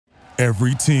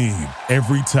Every team,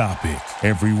 every topic,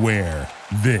 everywhere.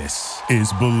 This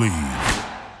is Bleav.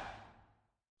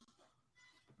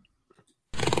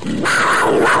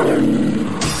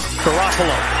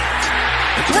 Garoppolo.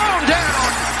 Thrown down.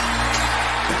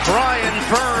 Brian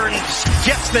Burns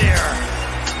gets there.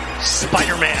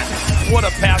 Spider-Man. What a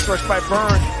pass rush by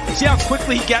Burns. See how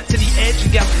quickly he got to the edge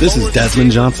and got This is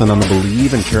Desmond Johnson on the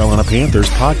Bleav and Carolina Panthers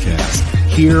podcast,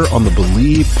 here on the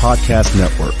Bleav Podcast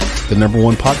Network, the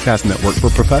 #1 podcast network for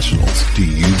professionals. Do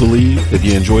you Bleav? If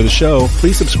you enjoy the show,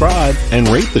 please subscribe and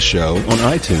rate the show on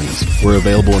iTunes. We're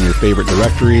available in your favorite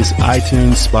directories: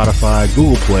 iTunes, Spotify,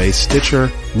 Google Play,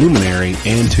 Stitcher, Luminary,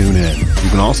 and TuneIn. You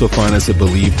can also find us at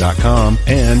Bleav.com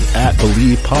and at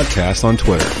Bleav Podcast on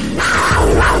Twitter.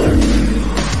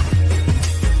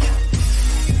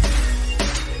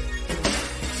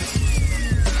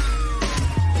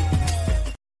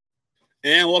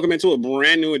 And welcome into a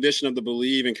brand new edition of the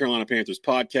Bleav in Carolina Panthers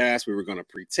podcast. We were going to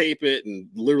pre-tape it, and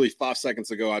literally 5 seconds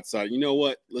ago, I decided, you know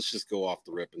what? Let's just go off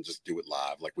the rip and just do it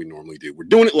live like we normally do. We're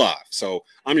doing it live. So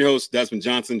I'm your host, Desmond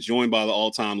Johnson, joined by the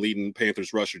all-time leading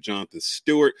Panthers rusher, Jonathan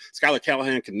Stewart. Skylar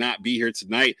Callahan could not be here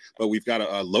tonight, but we've got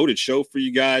a loaded show for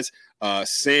you guys.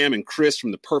 Sam and Chris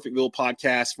from the Perfectville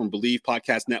podcast from Bleav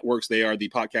Podcast Networks. They are the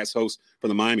podcast hosts for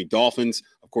the Miami Dolphins.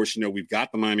 Of course, you know, we've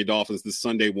got the Miami Dolphins this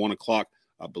Sunday, 1 o'clock.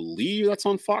 I believe that's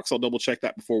on Fox. I'll double check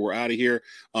that before we're out of here.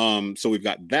 So we've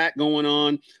got that going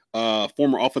on.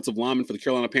 Former offensive lineman for the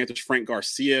Carolina Panthers, Frank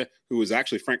Garcia, who was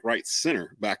actually Frank Wright's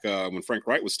center back when Frank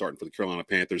Wright was starting for the Carolina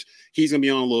Panthers. He's going to be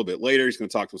on a little bit later. He's going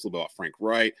to talk to us a little bit about Frank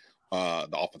Wright, the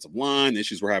offensive line, the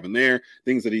issues we're having there,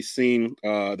 things that he's seen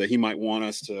that he might want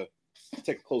us to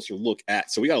take a closer look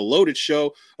at. So we got a loaded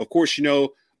show. Of course, you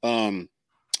know, on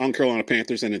Carolina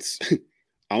Panthers, and it's –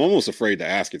 I'm almost afraid to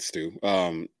ask it, Stu.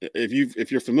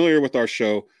 If you're familiar with our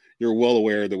show, you're well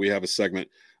aware that we have a segment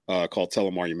called Tell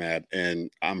 'em Are You Mad? And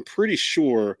I'm pretty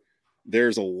sure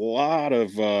there's a lot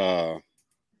of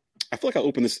I feel like I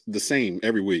open this the same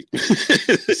every week.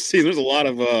 See, there's a lot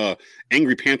of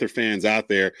angry Panther fans out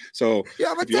there. So yeah,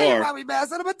 I'm gonna tell you why we mad,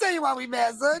 son. I'm gonna tell you why we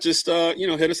mad, son. Just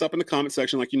hit us up in the comment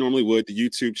section like you normally would. The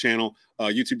YouTube channel,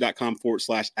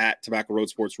 youtube.com/@Tobacco Road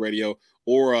Sports Radio,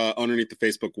 or underneath the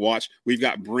Facebook watch. We've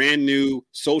got brand new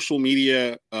social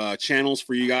media channels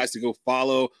for you guys to go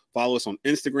follow. Follow us on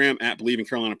Instagram at Bleav in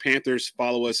Carolina Panthers.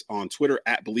 Follow us on Twitter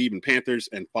at Bleav in Panthers,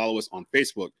 and follow us on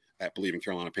Facebook at Bleav in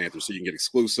Carolina Panthers, so you can get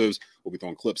exclusives. We'll be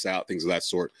throwing clips out, things of that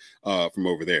sort from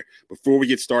over there. Before we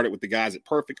get started with the guys at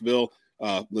Perfectville,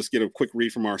 let's get a quick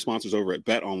read from our sponsors over at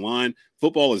Bet Online.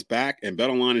 Football is back, and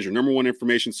Bet Online is your #1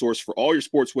 information source for all your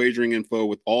sports wagering info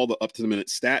with all the up-to-the-minute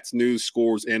stats, news,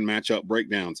 scores, and matchup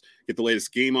breakdowns. Get the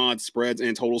latest game odds, spreads,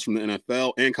 and totals from the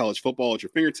NFL and college football at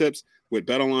your fingertips with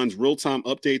Bet Online's real-time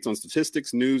updates on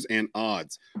statistics, news, and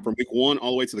odds. From Week 1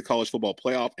 all the way to the college football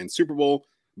playoff and Super Bowl,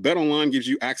 BetOnline gives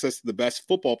you access to the best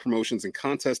football promotions and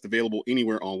contests available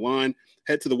anywhere online.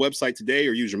 Head to the website today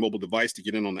or use your mobile device to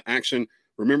get in on the action.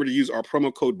 Remember to use our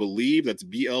promo code Bleav, that's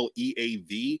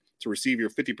BLEAV, to receive your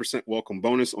 50% welcome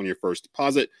bonus on your first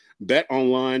deposit.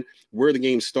 BetOnline, where the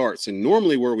game starts. And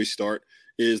normally where we start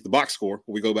is the box score,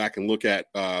 where we go back and look at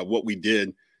what we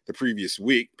did the previous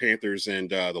week, Panthers and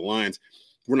the Lions.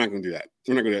 We're not going to do that.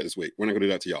 We're not going to do that this week. We're not going to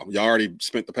do that to y'all. Y'all already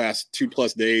spent the past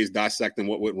 2+ days dissecting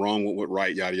what went wrong, what went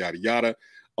right, yada, yada, yada.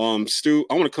 Stu,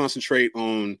 I want to concentrate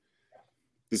on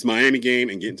this Miami game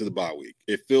and get into the bye week.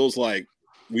 It feels like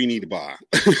we need to buy.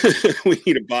 We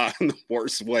need to buy in the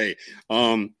worst way.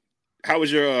 How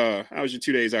was your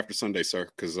 2 days after Sunday, sir?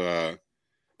 Because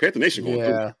Panther Nation going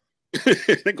through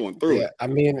it. They're going through it. I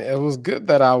mean, it was good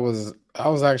that I was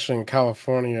actually in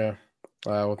California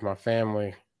with my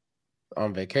family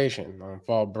on vacation on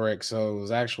fall break, so it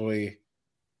was actually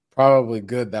probably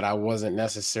good that I wasn't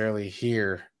necessarily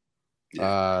here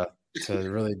to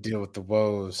really deal with the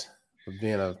woes of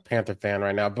being a Panther fan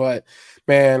right now. But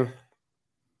man,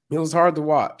 it was hard to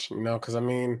watch, because I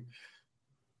mean,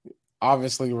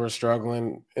 obviously we're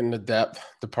struggling in the depth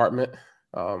department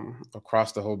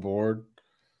across the whole board,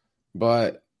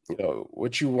 but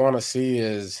what you want to see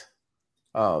is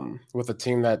with a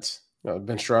team that's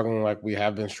been struggling like we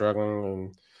have been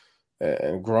struggling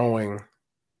and growing,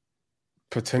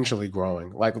 potentially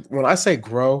growing. Like when I say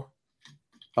grow,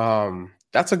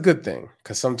 that's a good thing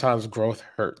because sometimes growth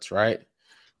hurts, right?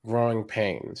 Growing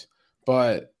pains.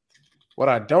 But what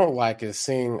I don't like is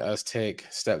seeing us take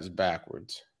steps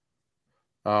backwards.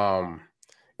 And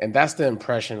that's the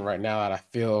impression right now that I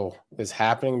feel is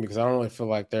happening because I don't really feel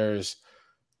like there's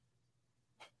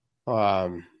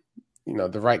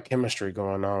the right chemistry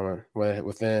going on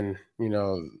within,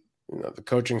 the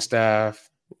coaching staff,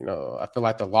 I feel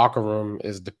like the locker room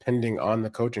is depending on the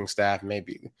coaching staff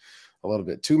maybe a little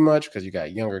bit too much because you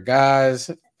got younger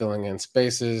guys filling in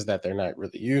spaces that they're not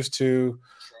really used to.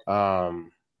 I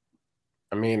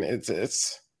mean, it's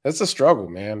a struggle,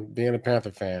 man, being a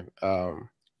Panther fan.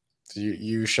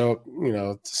 You show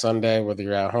up, Sunday, whether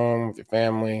you're at home with your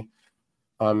family,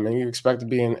 and you expect to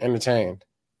be entertained.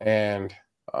 And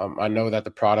I know that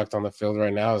the product on the field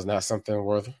right now is not something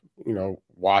worth,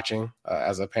 watching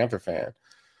as a Panther fan.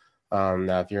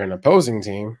 Now, if you're an opposing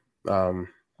team, you're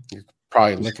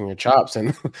probably licking your chops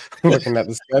and looking at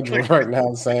the schedule right now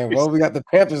and saying, well, we got the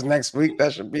Panthers next week.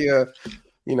 That should be a,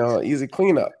 easy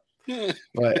cleanup.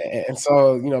 But and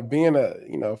so, being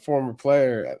a, former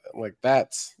player, like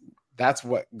that's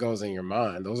what goes in your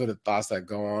mind. Those are the thoughts that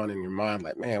go on in your mind.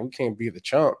 Like, man, we can't be the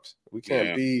chumps. We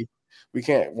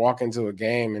can't walk into a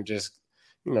game and just,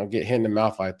 get hit in the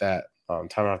mouth like that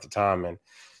time after time. And,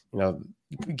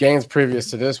 games previous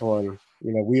to this one,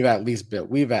 we've at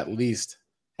least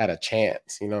had a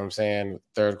chance, you know what I'm saying?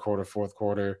 Third quarter, fourth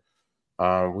quarter.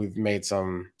 We've made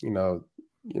some,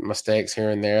 mistakes here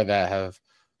and there that have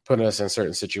put us in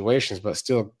certain situations, but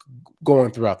still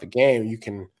going throughout the game, you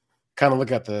can kind of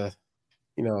look at the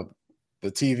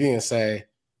TV and say,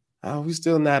 oh, we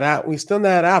still not out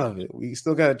of it. We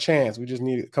still got a chance. We just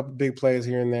need a couple big plays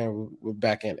here and there. We're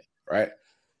back in it, right?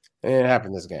 And it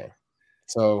happened this game.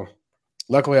 So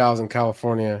luckily I was in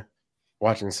California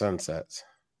watching sunsets.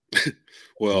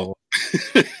 Well,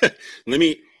 I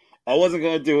wasn't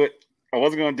going to do it.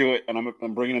 And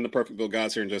I'm bringing in the Perfectville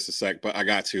guys here in just a sec, but I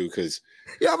got to because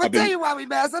I'm going to tell you why we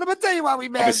mad. I've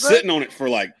been sitting on it for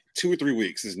like 2 or 3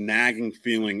 weeks, this nagging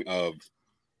feeling of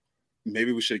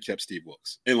maybe we should have kept Steve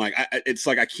Wilks. And like, it's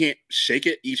like I can't shake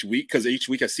it each week because each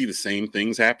week I see the same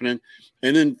things happening.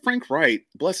 And then Frank Wright,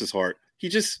 bless his heart, he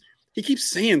keeps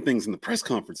saying things in the press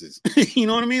conferences. You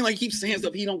know what I mean? Like he keeps saying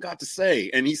stuff he don't got to say.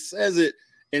 And he says it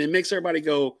and it makes everybody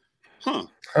go, huh?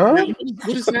 Now,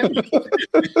 what is happening? What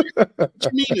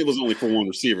you mean it was only for one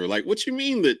receiver? Like, what you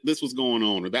mean that this was going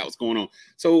on or that was going on?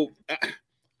 So I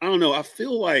don't know. I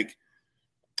feel like,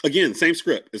 again, same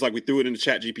script. It's like we threw it into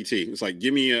Chat GPT. It's like,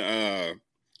 give me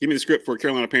the script for a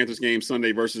Carolina Panthers game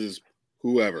Sunday versus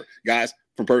whoever. Guys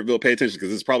from Perfectville, pay attention because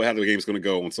this is probably how the game is going to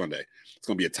go on Sunday. It's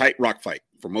going to be a tight rock fight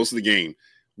for most of the game.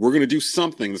 We're going to do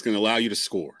something that's going to allow you to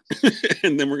score.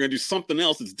 And then we're going to do something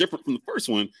else that's different from the first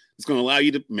one. It's going to allow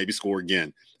you to maybe score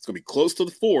again. It's going to be close to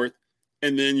the fourth,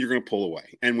 and then you're going to pull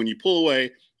away. And when you pull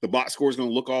away, the box score is going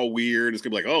to look all weird. It's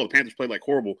going to be like, oh, the Panthers played like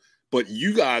horrible. But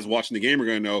you guys watching the game are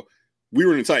going to know we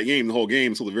were in a tight game the whole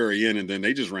game until the very end, and then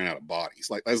they just ran out of bodies.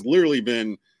 Like, that's literally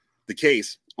been the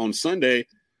case on Sunday.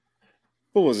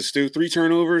 What was it, Stu? 3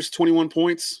 turnovers, 21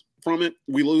 points from it.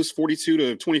 We lose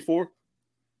 42-24.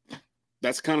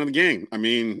 That's kind of the game. I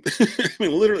mean,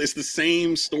 literally, it's the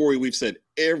same story we've said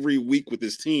every week with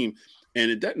this team, and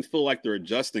it doesn't feel like they're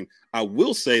adjusting. I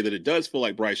will say that it does feel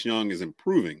like Bryce Young is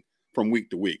improving from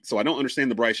week to week. So I don't understand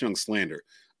the Bryce Young slander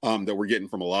that we're getting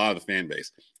from a lot of the fan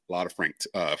base. A lot of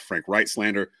Frank Wright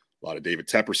slander, a lot of David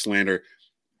Tepper slander.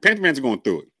 Panther fans are going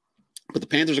through it. But the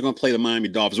Panthers are going to play the Miami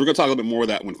Dolphins. We're going to talk a little bit more of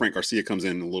that when Frank Garcia comes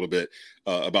in a little bit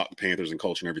about the Panthers and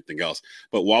culture and everything else.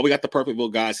 But while we got the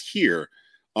Perfectville guys here,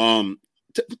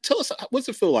 tell us, what's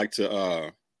it feel like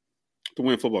to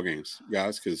win football games,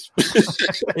 guys? Because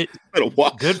it's been a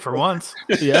while. Good for once.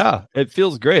 Yeah, it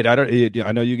feels great. I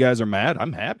know you guys are mad.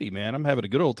 I'm happy, man. I'm having a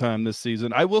good old time this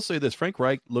season. I will say this: Frank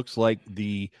Reich looks like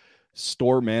the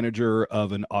store manager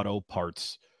of an auto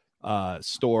parts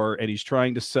store, and he's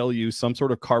trying to sell you some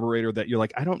sort of carburetor that you're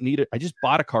like, I don't need it. I just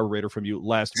bought a carburetor from you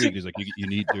last week. He's like, you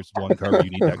need, there's one carburetor,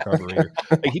 you need that carburetor.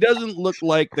 Like, he doesn't look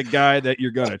like the guy that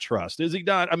you're gonna trust. Is he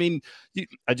not? I mean,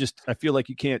 I feel like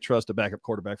you can't trust a backup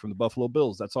quarterback from the Buffalo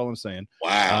Bills. That's all I'm saying.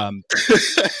 Wow.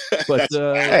 But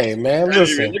hey, man,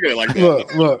 listen.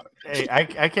 Look. Hey,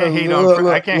 I can't hate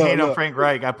on Frank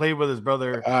Reich. I played with his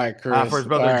brother for his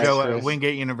brother Joe at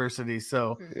Wingate University.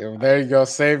 So there you go.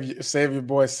 Save your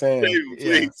boy Sam.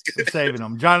 Saving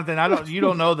him, Jonathan. You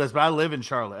don't know this, but I live in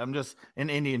Charlotte. I'm just in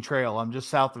Indian Trail. I'm just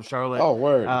south of Charlotte. Oh,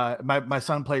 word. My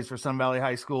son plays for Sun Valley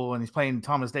High School, and he's playing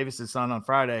Thomas Davis's son on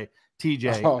Friday.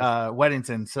 TJ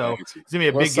Weddington. So it's gonna be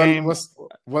a big game. What's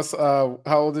how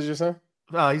old is your son?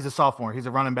 He's a sophomore. He's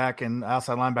a running back and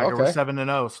outside linebacker. Okay. We're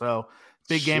 7-0. So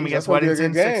big game against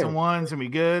Weddington. 6-1. It's gonna be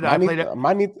good. I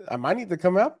might need to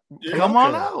come out. Yeah, come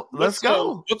on out. Let's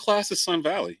go. What class is Sun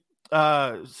Valley?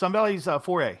 Sun Valley's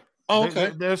 4A. Oh,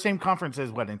 okay. They're the same conference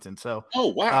as Weddington. So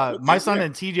wow. My son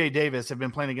and TJ Davis have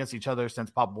been playing against each other since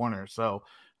Pop Warner. So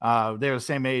they're the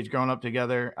same age, growing up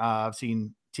together. I've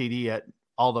seen TD at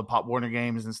all the Pop Warner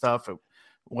games and stuff.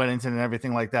 Weddington and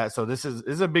everything like that. So this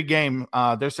is a big game.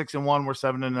 They're 6-1, we're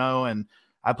 7-0, and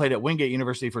I played at Wingate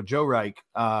University for Joe Reich,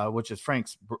 which is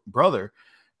Frank's brother,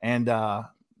 and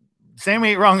Sam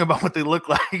ain't wrong about what they look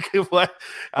like. What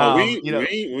we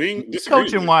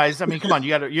coaching wise, I mean, come on, you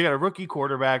got a rookie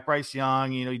quarterback, Bryce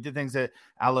Young. You did things at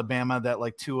Alabama that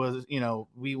like Tua.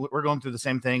 We're going through the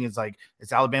same thing. It's like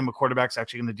it's Alabama quarterback's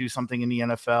actually going to do something in the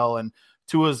NFL, and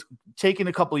Tua's taking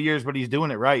a couple of years, but he's doing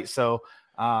it right. So,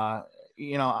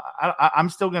 I'm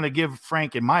still going to give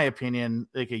Frank, in my opinion,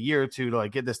 like a year or two to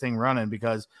like get this thing running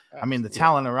because I mean the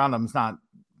talent around him is not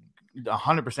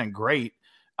 100% great.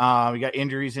 We got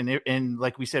injuries and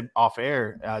like we said off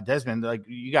air, Desmond, like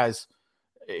you guys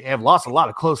have lost a lot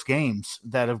of close games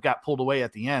that have got pulled away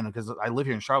at the end because I live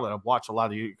here in Charlotte. I've watched a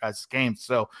lot of you guys' games.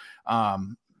 So,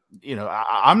 I'm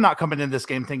not coming in this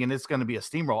game thinking it's going to be a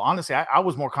steamroll. Honestly, I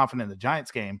was more confident in the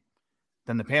Giants game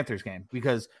than the Panthers game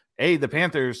because the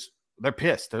Panthers, they're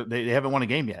pissed. They haven't won a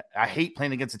game yet. I hate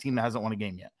playing against a team that hasn't won a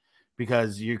game yet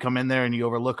because you come in there and you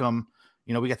overlook them.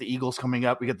 We got the Eagles coming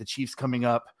up. We got the Chiefs coming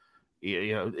up.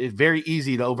 It's very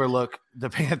easy to overlook the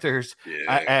Panthers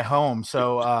at home.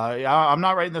 So I'm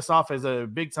not writing this off as a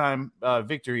big time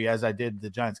victory as I did the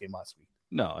Giants game last week.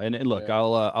 No. And look,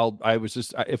 I was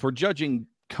just, if we're judging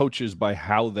coaches by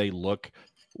how they look,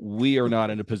 we are not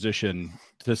in a position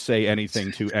to say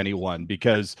anything to anyone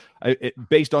because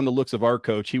based on the looks of our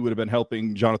coach, he would have been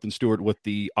helping Jonathan Stewart with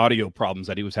the audio problems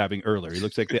that he was having earlier. He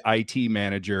looks like the IT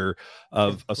manager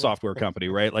of a software company,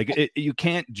 right? Like you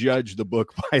can't judge the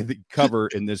book by the cover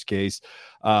in this case.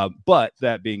 But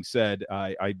that being said,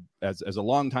 I as a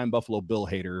longtime Buffalo Bill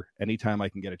hater, anytime I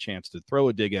can get a chance to throw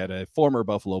a dig at a former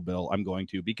Buffalo Bill, I'm going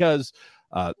to because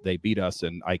they beat us,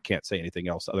 and I can't say anything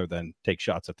else other than take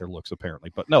shots at their looks,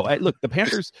 apparently. But no, look, the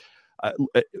Panthers.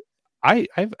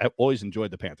 I've always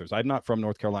enjoyed the Panthers. I'm not from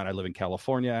North Carolina. I live in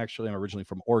California, actually. I'm originally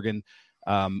from Oregon.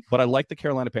 But I like the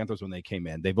Carolina Panthers when they came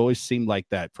in. They've always seemed like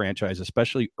that franchise,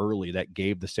 especially early, that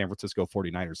gave the San Francisco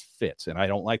 49ers fits. And I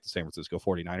don't like the San Francisco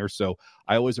 49ers, so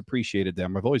I always appreciated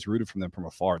them. I've always rooted for them from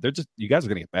afar. You guys are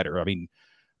going to get better. I mean,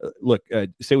 look,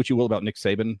 say what you will about Nick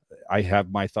Saban. I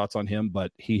have my thoughts on him,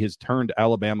 but he has turned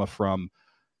Alabama from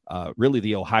really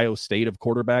the Ohio State of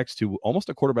quarterbacks to almost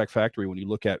a quarterback factory when you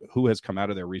look at who has come out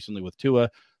of there recently with Tua.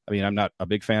 I mean, I'm not a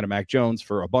big fan of Mac Jones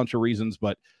for a bunch of reasons,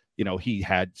 but, he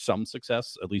had some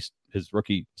success, at least his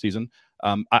rookie season.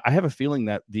 I have a feeling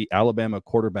that the Alabama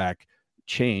quarterback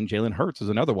change, Jalen Hurts is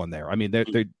another one there. I mean, they're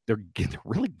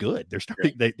really good.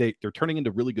 They're turning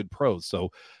into really good pros. So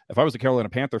if I was a Carolina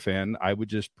Panther fan, I would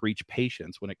just preach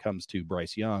patience when it comes to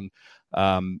Bryce Young.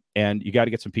 And you got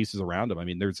to get some pieces around him. I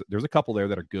mean, there's a couple there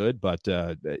that are good, but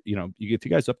if you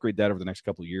guys upgrade that over the next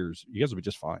couple of years, you guys will be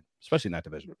just fine, especially in that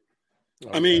division.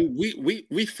 Okay. I mean,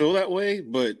 we feel that way,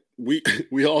 but we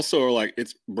also are like,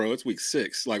 it's week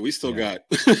 6. Like we still got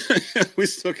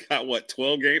what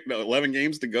 11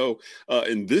 games to go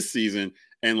in this season,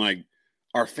 and like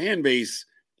our fan base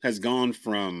has gone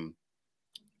from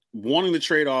wanting to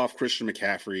trade off Christian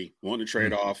McCaffrey, wanting to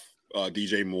trade off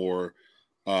DJ Moore,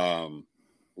 a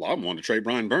lot of them wanted to trade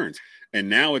Brian Burns, and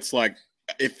now it's like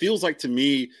it feels like to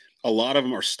me a lot of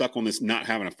them are stuck on this not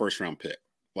having a first round pick.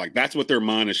 Like that's what their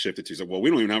mind is shifted to. So, well, we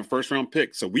don't even have a first round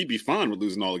pick. So we'd be fine with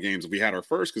losing all the games if we had our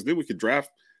first, because then we could draft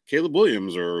Caleb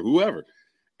Williams or whoever.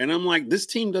 And I'm like, this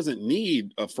team doesn't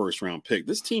need a first round pick.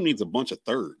 This team needs a bunch of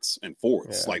thirds and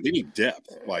fourths. Yeah. Like they need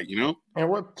depth. Like, And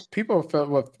what people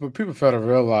fail to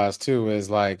realize too is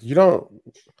like you don't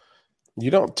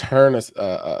turn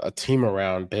a team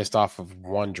around based off of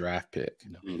one draft pick.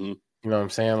 Mm-hmm. You know what I'm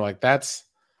saying? Like that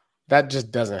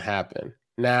just doesn't happen.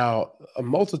 Now, a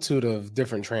multitude of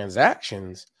different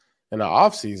transactions in the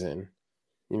offseason,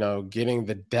 getting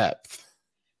the depth,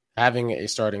 having a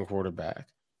starting quarterback,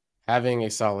 having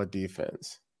a solid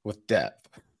defense with depth.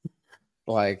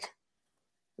 Like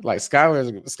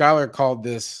Skylar called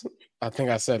this, I think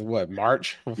I said,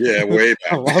 March? Yeah, way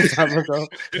back. A long time ago.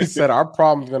 He said our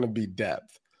problem is going to be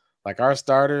depth. Like our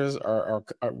starters are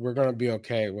we're going to be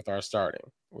okay with our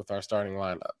starting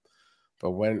lineup.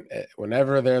 But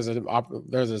whenever there's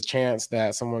a chance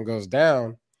that someone goes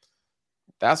down,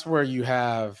 that's where you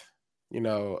have,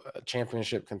 a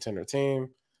championship contender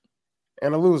team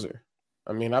and a loser.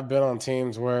 I mean, I've been on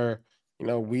teams where,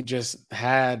 we just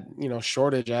had,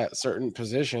 shortage at certain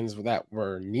positions that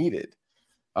were needed.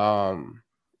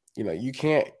 You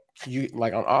can't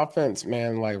like on offense,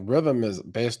 man, like rhythm is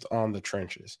based on the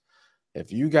trenches.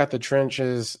 If you got the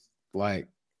trenches like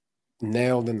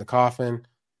nailed in the coffin,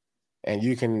 and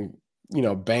you can,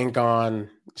 bank on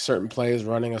certain plays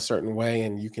running a certain way,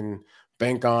 and you can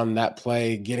bank on that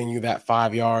play getting you that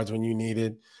 5 yards when you need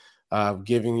it,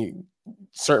 giving you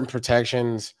certain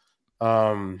protections,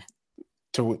 to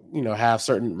have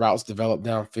certain routes developed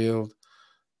downfield.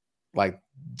 Like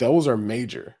those are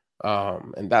major.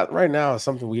 And that right now is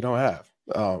something we don't have,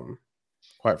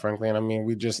 quite frankly. And I mean,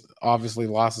 we just obviously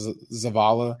lost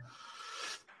Zavala.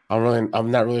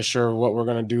 I'm not really sure what we're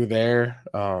gonna do there.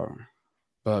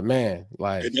 But man,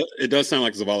 like it does sound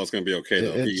like Zavala's gonna be okay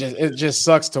though. It just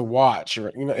sucks to watch.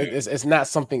 It's not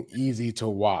something easy to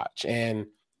watch.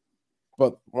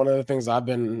 But one of the things I've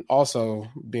been also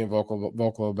being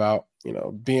vocal about,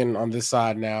 being on this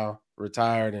side now,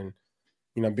 retired, and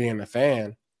being a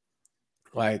fan,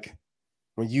 like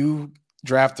when you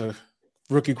draft a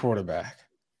rookie quarterback,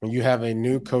 when you have a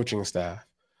new coaching staff,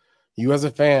 you as a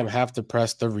fan have to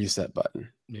press the reset button.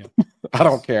 Yeah. I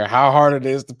don't care how hard it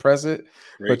is to press it,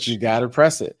 but you got to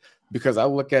press it. Because I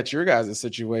look at your guys'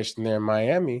 situation there in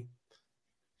Miami.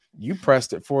 You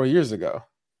pressed it 4 years ago,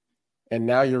 and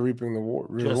now you're reaping the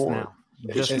reward.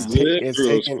 It's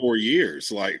taken 4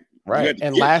 years, like right.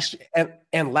 And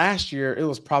last year it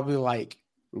was probably like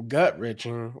gut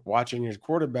wrenching watching your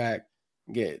quarterback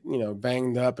get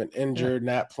banged up and injured,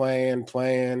 not playing.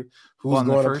 Who's going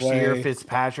to play? First year,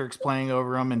 Fitzpatrick's playing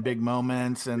over him in big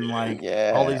moments, and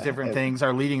all these different things.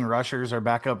 Our leading rushers, our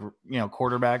backup,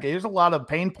 quarterback. There's a lot of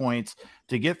pain points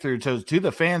to get through. To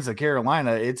the fans of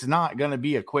Carolina, it's not going to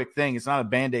be a quick thing. It's not a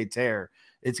Band-Aid tear.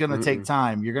 It's going to take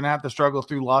time. You're going to have to struggle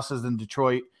through losses in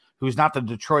Detroit, who's not the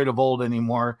Detroit of old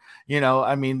anymore.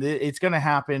 It's going to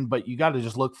happen, but you got to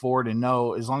just look forward and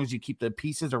know, as long as you keep the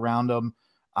pieces around them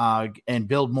and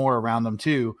build more around them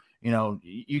too,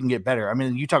 you can get better. I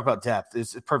mean, you talk about depth.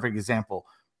 It's a perfect example.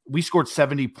 We scored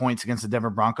 70 points against the Denver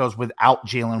Broncos without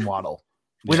Jalen Waddle.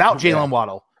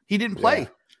 Waddle. He didn't play.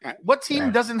 What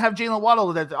team doesn't have Jalen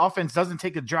Waddle that the offense doesn't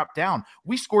take a drop down?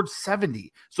 We scored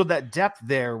 70. So that depth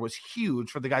there was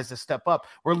huge for the guys to step up.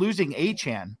 We're losing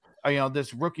Achane,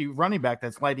 this rookie running back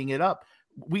that's lighting it up.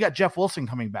 We got Jeff Wilson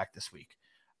coming back this week.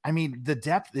 I mean, the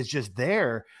depth is just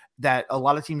there that a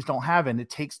lot of teams don't have, and it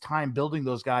takes time building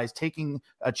those guys, taking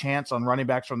a chance on running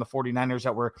backs from the 49ers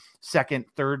that were second,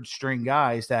 third string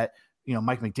guys that,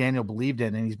 Mike McDaniel believed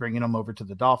in, and he's bringing them over to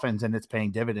the Dolphins, and it's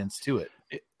paying dividends to it.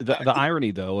 The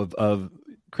irony, though, of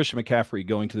Christian McCaffrey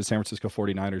going to the San Francisco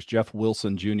 49ers, Jeff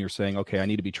Wilson Jr. saying, okay, I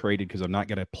need to be traded because I'm not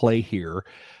going to play here,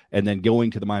 and then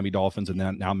going to the Miami Dolphins and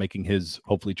then now making his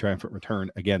hopefully triumphant return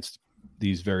against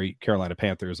these very Carolina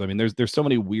Panthers. I mean, there's so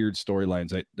many weird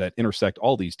storylines that intersect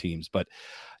all these teams, but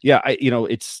yeah,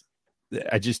 it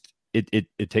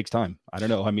takes time. I don't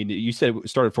know. I mean, you said it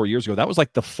started 4 years ago. That was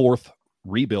like the fourth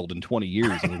rebuild in 20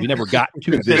 years. I mean, we never got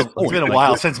to this point. It's been a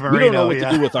while since Marino. We don't know what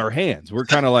to do with our hands. We're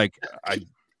kind of like,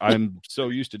 I'm so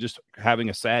used to just having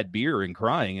a sad beer and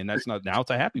crying, and that's not, now it's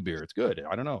a happy beer. It's good.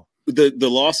 I don't know. The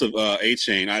loss of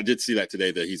Achane, I did see that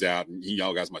today that he's out, and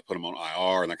y'all guys might put him on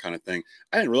IR and that kind of thing.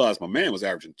 I didn't realize my man was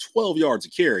averaging 12 yards a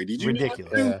carry. Did you?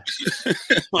 Ridiculous.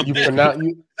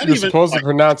 You're supposed to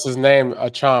pronounce his name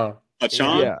Achane.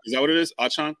 Achane? Yeah. Is that what it is?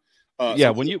 Achane?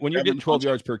 When you're getting 12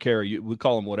 yards per carry, we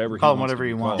call him whatever. Call him whatever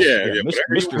you want. Yeah, Mr.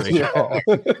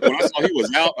 When I saw he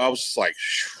was out, I was just like,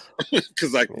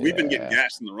 because we've been getting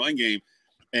gashed in the run game,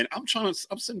 and I'm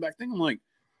sitting back thinking, I'm like,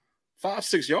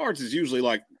 5-6 yards is usually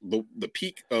like the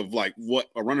peak of like what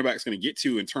a running back is going to get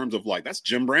to in terms of like, that's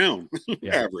Jim Brown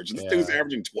average. This dude's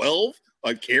averaging 12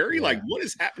 a carry. Yeah. Like, what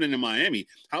is happening in Miami?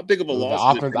 How big of a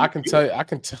loss? The offense,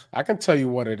 I can tell you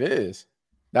what it is.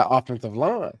 That offensive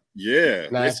line. Yeah.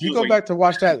 Now, if you go back to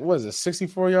watch that, what is it,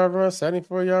 64-yard run,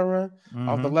 74-yard run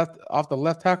off the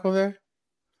left tackle there?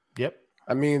 Yep.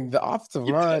 I mean, the offensive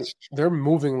line, they're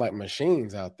moving like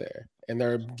machines out there, and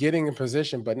they're getting in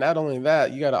position. But not only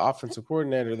that, you got an offensive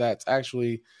coordinator that's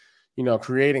actually,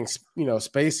 creating,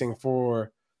 spacing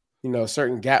for,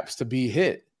 certain gaps to be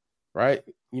hit, right?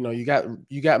 You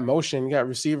got motion, you got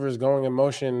receivers going in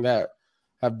motion that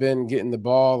have been getting the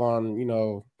ball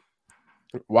on,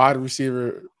 wide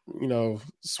receiver,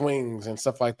 swings and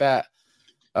stuff like that.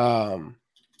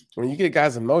 When you get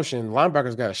guys in motion,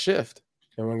 linebackers got to shift.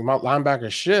 And when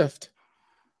linebackers shift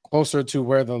closer to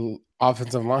where the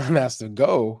offensive line has to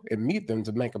go and meet them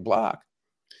to make a block,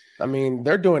 I mean,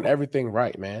 they're doing everything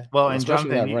right, man. Well, and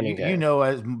Jonathan,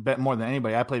 as more than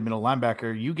anybody, I played middle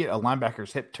linebacker. You get a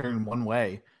linebacker's hip turn one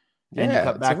way, and you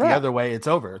cut back the other way, it's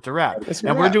over. It's a wrap.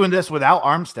 We're doing this without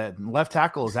Armstead. Left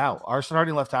tackle is out. Our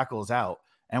starting left tackle is out.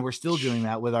 And we're still doing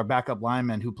that with our backup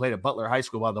lineman who played at Butler High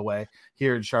School, by the way,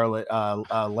 here in Charlotte,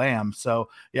 Lamb. So,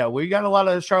 yeah, we got a lot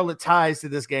of Charlotte ties to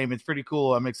this game. It's pretty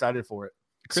cool. I'm excited for it.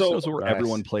 Chris knows where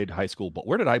everyone played high school, but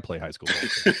where did I play high school?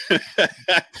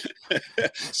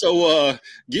 So,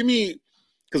 give me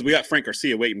because we got Frank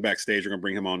Garcia waiting backstage. We're gonna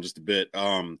bring him on in just a bit.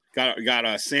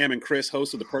 Got Sam and Chris,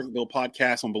 host of the Perfectville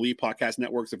podcast on Bleav Podcast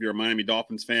Networks. If you're a Miami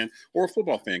Dolphins fan or a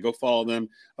football fan, go follow them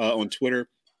on Twitter.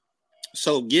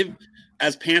 So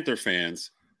as Panther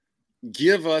fans,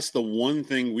 give us the one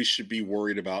thing we should be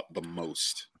worried about the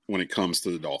most when it comes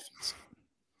to the Dolphins.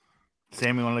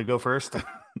 Sam, you want to go first?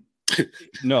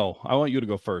 No, I want you to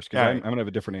go first because Right. I'm going to have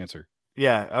a different answer.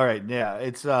 Yeah. All right. Yeah.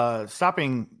 It's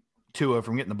stopping Tua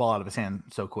from getting the ball out of his hand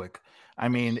so quick. I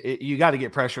mean, you got to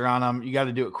get pressure on him. You got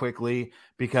to do it quickly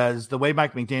because the way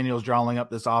Mike McDaniel's drawing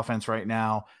up this offense right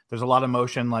now, there's a lot of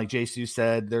motion, like JC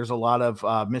said. There's a lot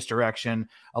of misdirection,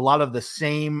 a lot of the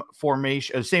same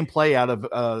formation, same play out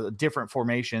of different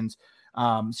formations.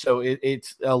 So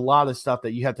it's a lot of stuff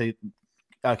that you have to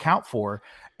account for.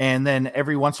 And then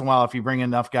every once in a while, if you bring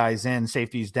enough guys in,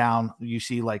 safeties down, you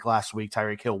see like last week,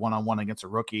 Tyreek Hill one-on-one against a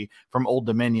rookie from Old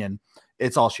Dominion.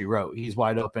 It's all she wrote. He's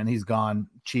wide open. He's gone.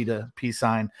 Cheetah, peace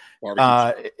sign.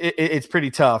 It's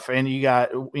pretty tough. And you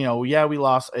got, we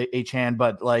lost H-Hand,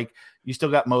 but like you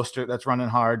still got Mostert that's running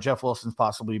hard. Jeff Wilson's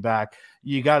possibly back.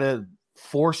 You got to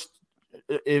force,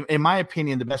 in my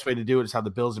opinion, the best way to do it is how the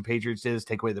Bills and Patriots did, is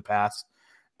take away the pass.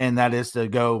 And that is to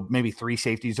go maybe 3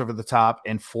 safeties over the top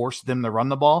and force them to run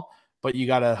the ball. But you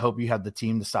got to hope you have the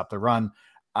team to stop the run.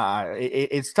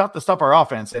 It's tough to stop our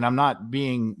offense, and I'm not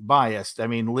being biased. I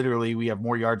mean, literally, we have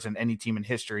more yards than any team in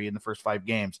history in the first 5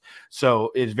 games.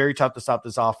 So it's very tough to stop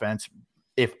this offense.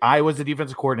 If I was the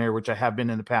defensive coordinator, which I have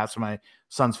been in the past for my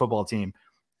son's football team,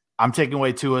 I'm taking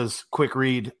away Tua's quick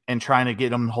read and trying to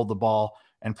get him to hold the ball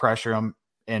and pressure him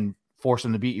and force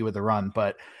him to beat you with a run.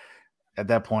 But at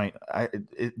that point,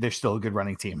 they're still a good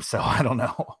running team, so I don't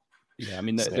know. Yeah, I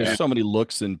mean, there's so many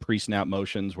looks and pre-snap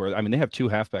motions where, I mean, they have 2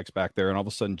 halfbacks back there, and all of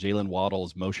a sudden Jalen Waddle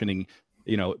is motioning,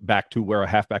 back to where a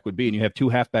halfback would be, and you have 2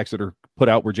 halfbacks that are put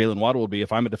out where Jalen Waddle would be.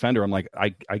 If I'm a defender, I'm like, I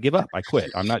give up. I quit.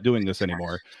 I'm not doing this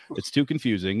anymore. It's too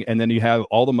confusing. And then you have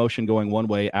all the motion going one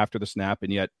way after the snap,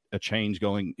 and yet a change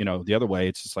going, the other way.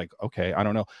 It's just like, okay, I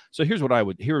don't know. So here's what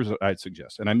I'd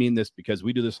suggest. And I mean this because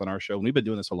we do this on our show, and we've been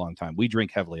doing this a long time. We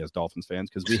drink heavily as Dolphins fans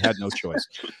because we had no choice.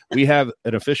 We have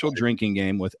an official drinking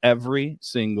game with every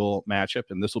single matchup,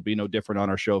 and this will be no different on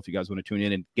our show. If you guys want to tune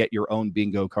in and get your own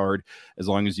bingo card, as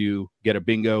long as you get a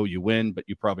bingo, you win, but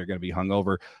you probably are going to be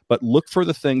hungover. But look for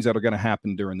the things that are going to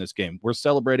happen during this game. We're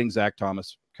celebrating Zach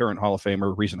Thomas, current Hall of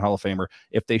Famer, recent Hall of Famer.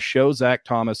 If they show Zach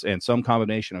Thomas and some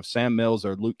combination of Sam Mills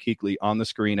or Luke Kuechly on the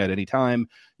screen at any time,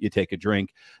 you take a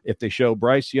drink. If they show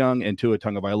Bryce Young and Tua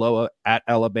Tagovailoa at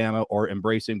Alabama or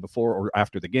embracing before or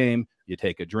after the game, you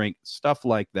take a drink, stuff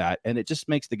like that. And it just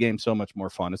makes the game so much more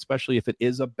fun, especially if it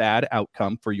is a bad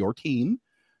outcome for your team.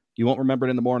 You won't remember it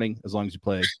in the morning as long as you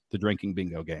play the drinking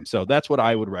bingo game. So that's what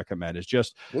I would recommend, is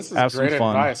just have some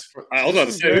fun. I was about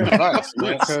to say advice,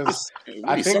 because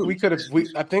I think we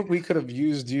could have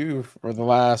used you for the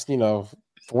last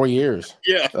 4 years.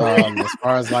 Yeah. As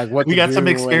far as like what we got some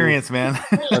experience, man.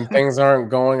 When things aren't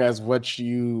going as what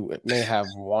you may have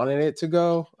wanted it to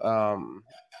go,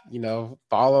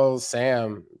 follow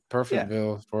Sam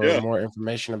Perfectville for more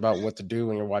information about what to do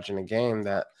when you're watching a game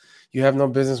that you have no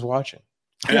business watching.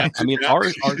 Yeah, I mean,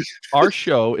 our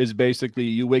show is basically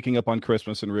you waking up on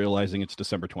Christmas and realizing it's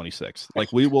December 26th.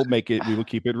 Like, we will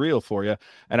keep it real for you.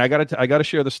 And I gotta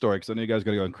share the story because I know you guys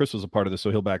gotta go. And Chris was a part of this, so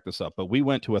he'll back this up. But we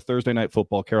went to a Thursday night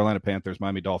football Carolina Panthers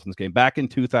Miami Dolphins game back in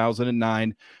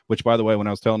 2009. Which, by the way, when I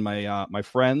was telling my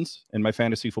friends in my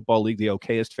fantasy football league, the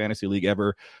okayest fantasy league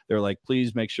ever, they're like,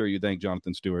 please make sure you thank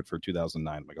Jonathan Stewart for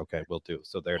 2009. I'm like, okay, will do.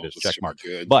 So there it is, check mark.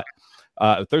 Good. But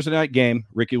Thursday night game,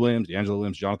 Ricky Williams, D'Angelo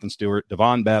Williams, Jonathan Stewart,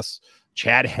 Devon Bess,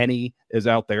 Chad Henne is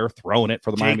out there throwing it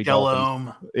for the Miami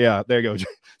Dolphins. Yeah, there you go.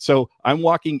 So I'm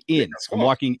walking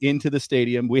into the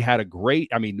stadium. We had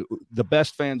the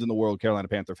best fans in the world, Carolina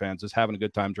Panther fans, just having a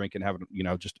good time drinking, having,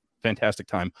 just fantastic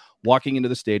time. Walking into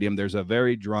the stadium, there's a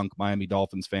very drunk Miami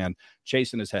Dolphins fan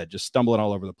chasing his head, just stumbling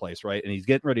all over the place, right? And he's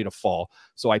getting ready to fall.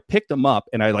 So I picked him up,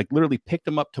 and I literally picked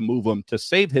him up to move him to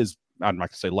save his, I'm not going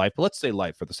to say life, but let's say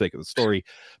life for the sake of the story.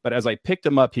 But as I picked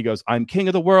him up, he goes, "I'm king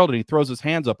of the world." And he throws his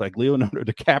hands up like Leonardo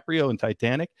DiCaprio in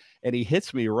Titanic. And he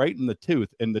hits me right in the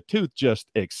tooth. And the tooth just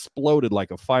exploded like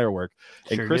a firework.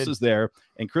 And Sure Chris did. is there.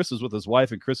 And Chris is with his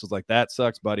wife. And Chris was like, "That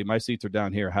sucks, buddy. My seats are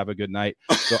down here. Have a good night."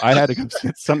 So I had to go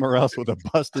sit somewhere else with a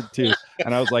busted tooth.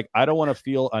 And I was like, I don't want to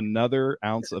feel another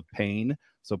ounce of pain.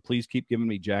 So please keep giving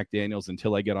me Jack Daniels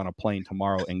until I get on a plane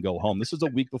tomorrow and go home. This is a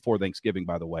week before Thanksgiving,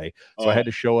 by the way. So I had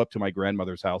to show up to my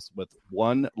grandmother's house with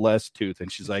one less tooth.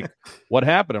 And she's like, "What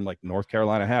happened?" I'm like, "North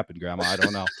Carolina happened, Grandma. I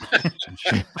don't know."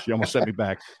 And she almost sent me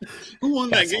back. Who won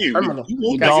that game?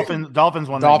 Dolphins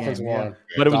won. Dolphins that game, won. yeah.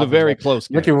 But it was a very close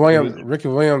game. Ricky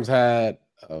Williams had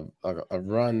a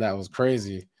run that was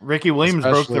crazy. Ricky Williams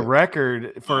broke the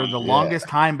record for the longest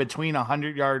time between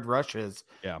 100-yard rushes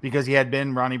because he had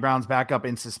been Ronnie Brown's backup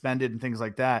and suspended and things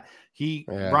like that.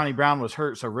 Ronnie Brown was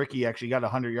hurt, so Ricky actually got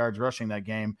 100 yards rushing that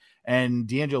game. And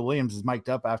D'Angelo Williams is mic'd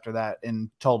up after that and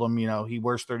told him, he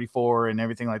wears 34 and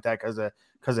everything like that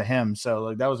because of him.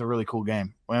 So that was a really cool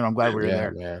game. And I'm glad we were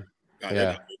there. Man.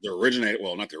 The originator,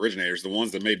 well, not the originators, the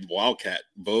ones that made Wildcat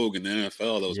vogue in the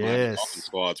NFL. Those Miami Dolphins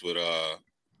squads with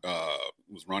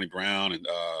was Ronnie Brown and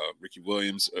Ricky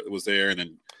Williams was there, and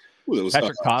then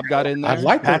Patrick Cobb got in there. I'd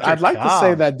like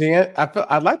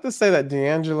to say that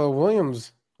D'Angelo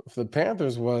Williams for the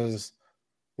Panthers was,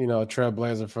 a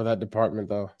trailblazer for that department,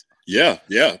 though. Yeah.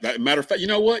 Matter of fact, you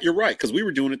know what? You're right, because we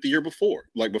were doing it the year before.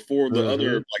 Like before the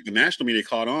other, the national media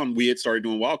caught on, we had started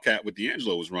doing Wildcat with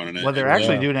D'Angelo was running it. Well, they're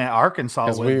actually doing it in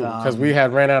Arkansas because we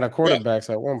had ran out of quarterbacks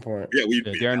at one point.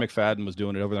 Darren McFadden was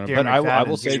doing it over there. But I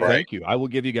will say thank you. I will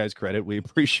give you guys credit. We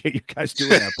appreciate you guys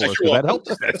doing that for us. That helped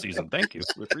us that season. Thank you.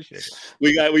 We appreciate it.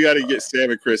 We got to get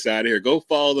Sam and Chris out of here. Go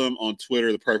follow them on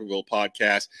Twitter, the Perfectville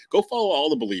Podcast. Go follow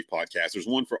all the Bleav podcasts. There's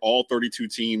one for all 32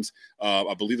 teams.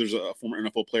 I Bleav there's a former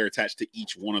NFL player attached to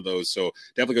each one of those, so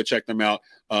definitely go check them out.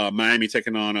 Miami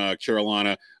taking on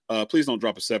Carolina. Please don't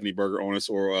drop a 70 burger on us,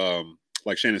 or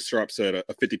like Shannon Sharp said, a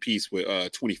 50 piece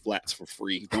with 20 flats for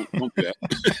free. Don't do that.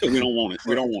 We don't want it.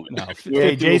 No.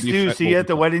 Hey, Jay Stu, see you at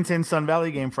the Weddington Sun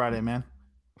Valley game Friday, man.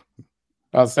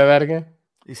 I'll say that again.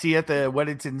 You see you at the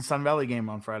Weddington Sun Valley game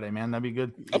on Friday, man. That'd be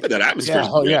good. I bet that atmosphere.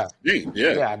 Yeah,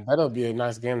 that'll be a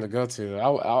nice game to go to.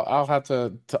 I'll have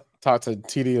to talk to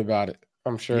TD about it.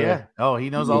 I'm sure. Yeah. Oh,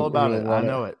 he knows all about it. I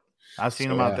know it. I've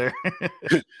seen him out there.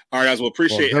 All right, guys. Well,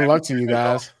 appreciate it. Good luck to you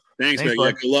guys. Thanks, man.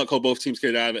 Yeah, good luck. Hope both teams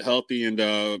get out of it healthy, and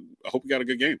I hope we got a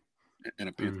good game and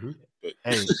a Panther. But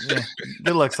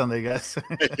good luck Sunday, guys.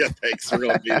 Yeah, thanks. We're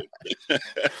gonna be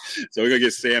so we're gonna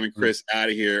get Sam and Chris out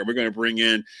of here. We're gonna bring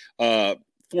in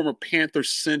former Panther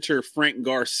center Frank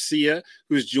Garcia,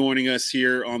 who's joining us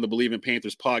here on the Bleav in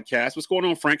Panthers podcast. What's going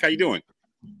on, Frank? How you doing?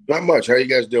 Not much. How you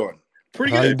guys doing?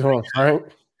 Pretty good. How you doing, Frank?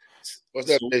 What's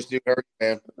up, Stu?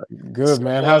 Man? Good,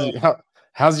 man.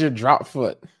 How's your drop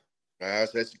foot?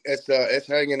 It's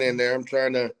hanging in there. I'm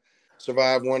trying to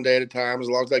survive one day at a time, as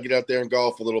long as I get out there and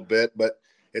golf a little bit. But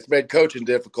it's made coaching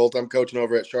difficult. I'm coaching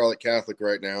over at Charlotte Catholic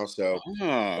right now, so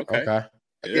okay.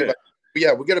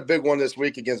 Yeah, we got a big one this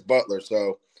week against Butler,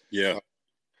 so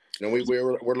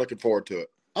we're looking forward to it.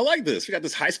 I like this. We got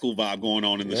this high school vibe going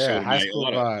on in the show tonight. A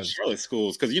lot of Charlotte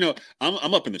schools, because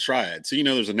I'm up in the Triad, so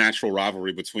there's a natural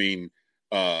rivalry between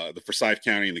the Forsyth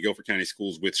County and the Guilford County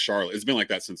schools with Charlotte. It's been like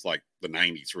that since like the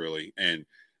 90s, really, and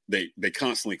they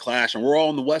constantly clash. And we're all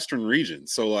in the Western region,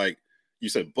 so like you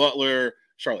said, Butler,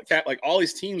 Charlotte Cat, like all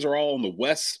these teams are all in the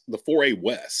West, the 4A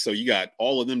West. So you got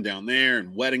all of them down there,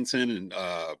 and Weddington and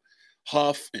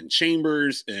Huff and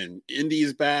Chambers and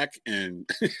Indy's back, and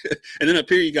and then up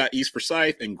here you got East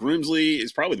Forsyth, and Grimsley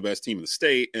is probably the best team in the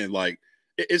state, and like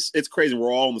it's crazy.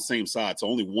 We're all on the same side, so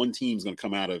only one team's going to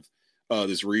come out of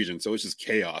this region, so it's just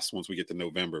chaos once we get to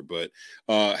November. But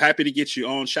happy to get you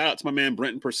on. Shout out to my man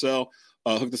Brenton Purcell,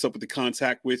 hooked us up with the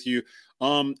contact with you.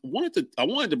 I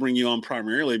wanted to bring you on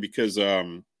primarily because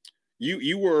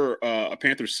you were a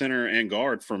Panthers center and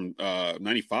guard from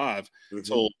 95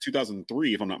 until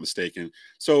 2003, if I'm not mistaken.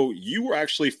 So you were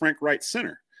actually Frank Wright's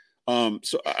center.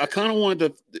 So I kind of want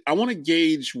to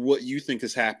gauge what you think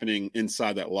is happening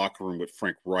inside that locker room with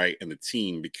Frank Wright and the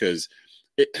team, because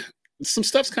some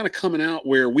stuff's kind of coming out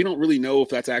where we don't really know if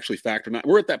that's actually fact or not.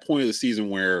 We're at that point of the season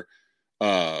where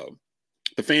the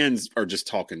fans are just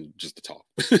talking just to talk.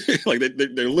 Like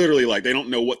they're literally like, they don't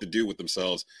know what to do with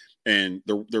themselves. And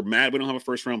they're mad we don't have a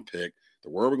first round pick.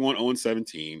 They're worried we're going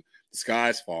 0-17. The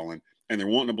sky's falling, and they're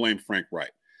wanting to blame Frank Wright.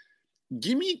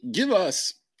 Give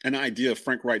us an idea of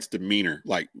Frank Wright's demeanor,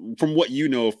 like from what you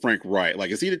know of Frank Wright. Like,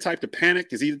 is he the type to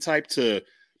panic? Is he the type to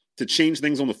change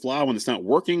things on the fly when it's not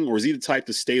working, or is he the type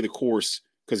to stay the course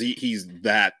because he's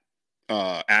that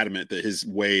adamant that his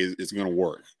way is going to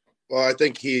work? Well, I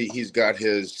think he's got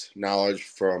his knowledge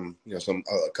from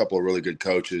a couple of really good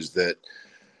coaches that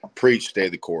preach stay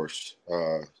the course.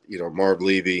 Marv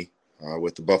Levy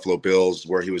with the Buffalo Bills,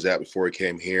 where he was at before he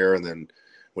came here, and then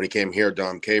when he came here,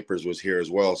 Dom Capers was here as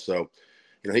well. So,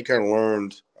 he kind of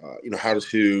learned, how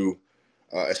to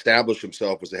establish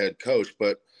himself as a head coach.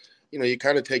 But, you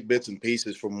kind of take bits and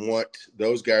pieces from what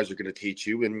those guys are going to teach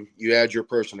you, and you add your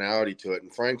personality to it.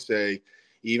 And Frank's a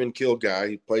even-keeled guy.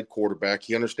 He played quarterback.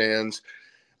 He understands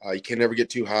you can never get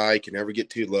too high, you can never get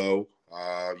too low.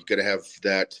 You got to have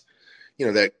that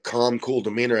that calm, cool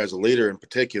demeanor as a leader in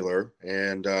particular.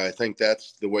 And I think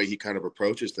that's the way he kind of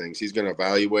approaches things. He's going to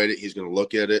evaluate it. He's going to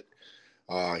look at it.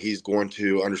 He's going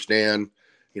to understand,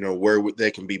 where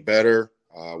they can be better,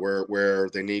 where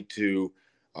they need to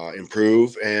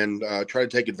improve, and try to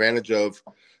take advantage of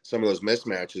some of those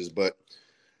mismatches. But,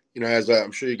 as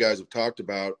I'm sure you guys have talked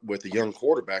about with a young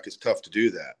quarterback, it's tough to do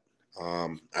that.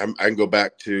 I can go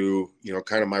back to,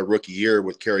 kind of my rookie year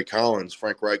with Kerry Collins.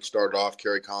 Frank Reich started off,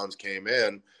 Kerry Collins came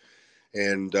in,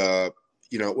 and,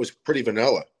 it was pretty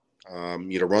vanilla.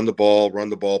 Run the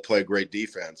ball, play great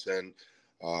defense, and,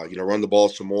 run the ball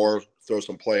some more, throw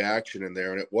some play action in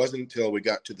there. And it wasn't until we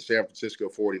got to the San Francisco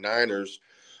 49ers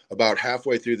about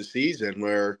halfway through the season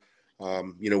where,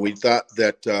 we thought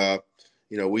that,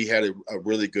 we had a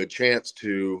really good chance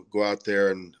to go out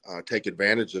there and take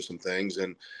advantage of some things.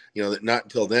 And, that not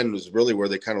until then was really where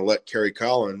they kind of let Kerry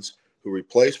Collins, who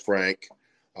replaced Frank,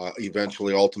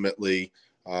 ultimately,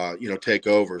 take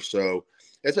over. So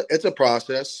it's a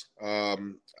process.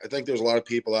 I think there's a lot of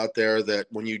people out there that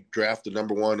when you draft the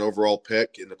number 1 overall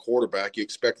pick in the quarterback, you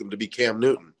expect them to be Cam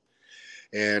Newton.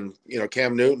 And,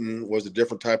 Cam Newton was a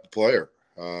different type of player.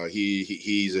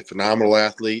 He's a phenomenal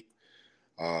athlete,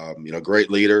 great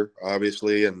leader,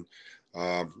 obviously. And,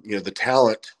 the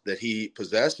talent that he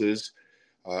possesses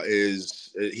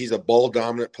he's a ball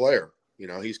dominant player.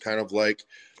 He's kind of like,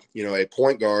 a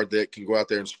point guard that can go out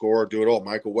there and score, do it all.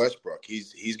 Michael Westbrook,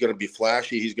 he's going to be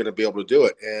flashy. He's going to be able to do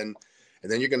it. And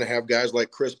then you're going to have guys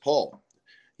like Chris Paul.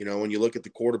 When you look at the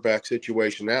quarterback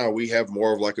situation now, we have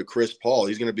more of like a Chris Paul.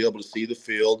 He's going to be able to see the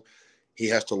field. He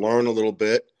has to learn a little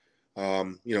bit.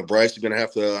 Bryce is going to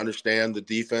have to understand the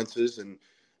defenses. And,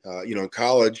 in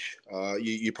college,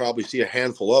 you probably see a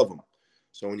handful of them.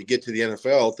 So when you get to the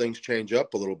NFL, things change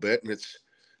up a little bit. And it's,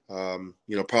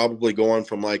 probably going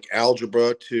from like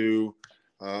algebra to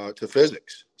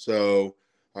physics. So,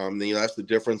 that's the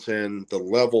difference in the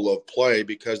level of play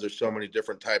because there's so many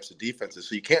different types of defenses.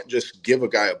 So you can't just give a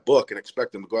guy a book and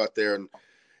expect him to go out there and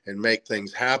make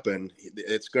things happen.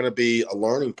 It's going to be a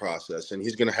learning process, and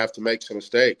he's going to have to make some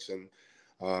mistakes. And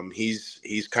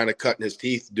he's kind of cutting his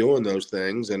teeth doing those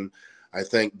things. And I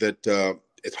think that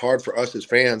it's hard for us as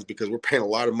fans because we're paying a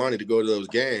lot of money to go to those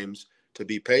games to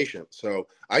be patient. So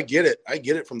I get it. I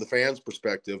get it from the fans'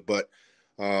 perspective, but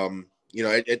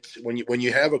it's when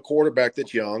you have a quarterback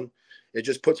that's young, it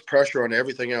just puts pressure on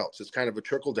everything else. It's kind of a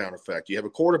trickle down effect. You have a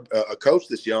coach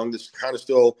that's young that's kind of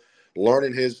still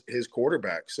learning his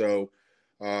quarterback. So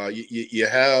you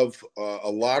have a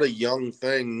lot of young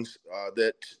things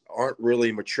that aren't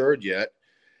really matured yet,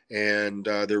 and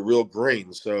they're real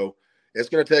green. So it's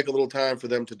going to take a little time for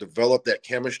them to develop that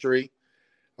chemistry.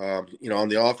 On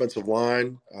the offensive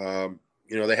line,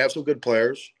 they have some good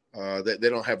players. They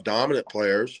don't have dominant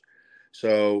players.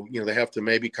 So, they have to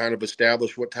maybe kind of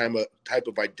establish what type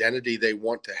of identity they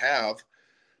want to have.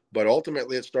 But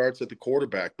ultimately, it starts at the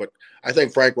quarterback. But I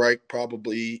think Frank Reich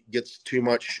probably gets too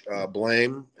much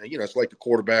blame. It's like the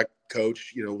quarterback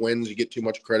coach. Wins, you get too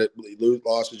much credit.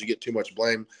 Losses, you get too much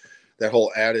blame. That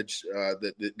whole adage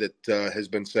that has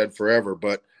been said forever.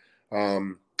 But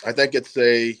I think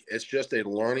it's just a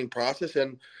learning process.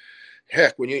 And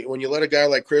heck, when you let a guy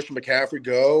like Christian McCaffrey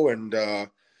go and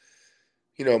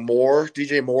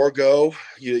DJ Moore go,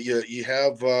 you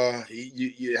have a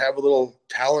little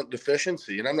talent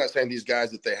deficiency. And I'm not saying these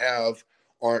guys that they have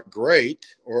aren't great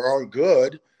or aren't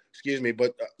good,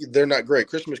 but they're not great.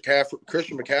 Christian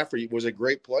McCaffrey was a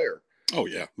great player. Oh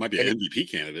yeah, might be an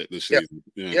MVP candidate this season.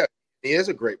 Yeah, he is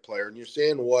a great player, and you're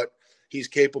seeing what he's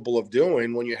capable of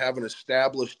doing when you have an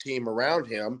established team around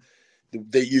him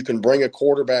that you can bring a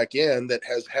quarterback in that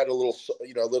has had a little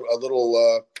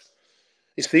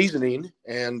seasoning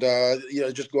and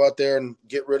just go out there and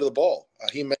get rid of the ball.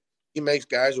 He makes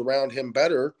guys around him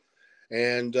better.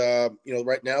 And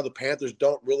right now the Panthers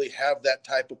don't really have that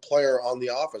type of player on the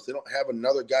offense. They don't have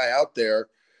another guy out there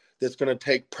that's going to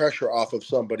take pressure off of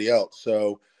somebody else.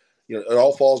 So, it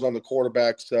all falls on the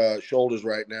quarterback's shoulders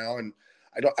right now. And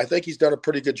I think he's done a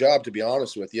pretty good job, to be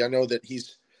honest with you. I know that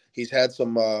he's had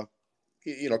some,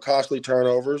 costly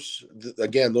turnovers.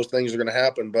 Again, those things are going to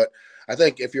happen. But I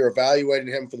think if you're evaluating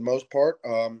him for the most part,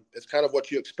 it's kind of what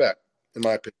you expect, in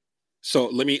my opinion. So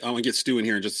I'm going to get Stu in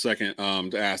here in just a second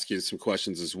to ask you some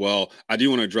questions as well. I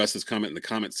do want to address this comment in the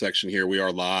comment section here. We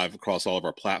are live across all of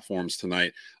our platforms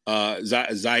tonight.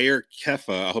 Zaire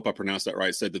Kefa, I hope I pronounced that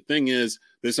right, said, the thing is,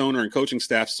 this owner and coaching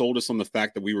staff sold us on the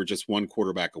fact that we were just one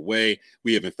quarterback away.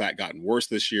 We have, in fact, gotten worse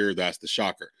this year. That's the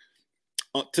shocker.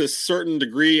 To a certain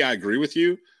degree, I agree with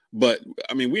you. But,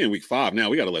 I mean, we in week 5 now.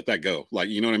 We got to let that go. Like,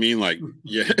 you know what I mean? Like,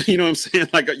 yeah, you know what I'm saying?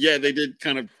 Like, yeah, they did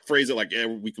kind of phrase it like, yeah,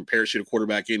 we can parachute a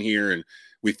quarterback in here and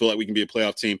we feel like we can be a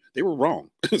playoff team. They were wrong.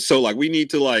 So, like, we need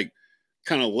to, like,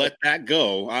 kind of let that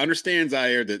go. I understand,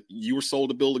 Zaire, that you were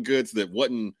sold a bill of goods that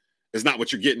is not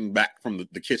what you're getting back from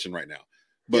the kitchen right now.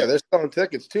 But yeah, they're selling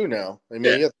tickets too now. I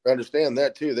mean, you have to understand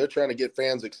that too. They're trying to get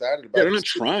fans excited about. Yeah, they're not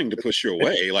trying to push you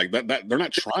away like that. They're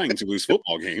not trying to lose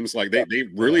football games. Like they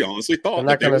really honestly thought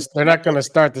they're not gonna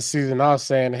start the season off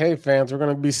saying, "Hey, fans, we're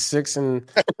gonna be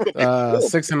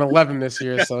 6-11 this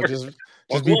year, so just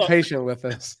be patient with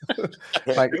us."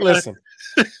 Like, listen,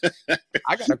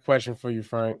 I got a question for you,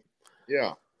 Frank.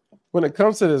 Yeah. When it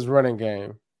comes to this running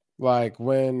game, like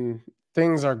when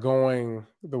things are going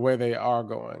the way they are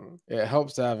going, it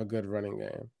helps to have a good running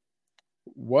game.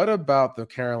 What about the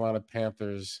Carolina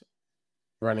Panthers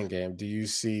running game do you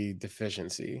see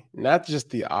deficiency? Not just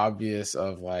the obvious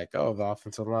of like, the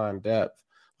offensive line depth.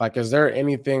 Like, is there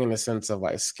anything in the sense of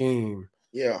like scheme?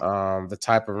 Yeah. The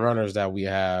type of runners that we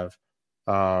have,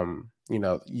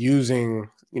 using,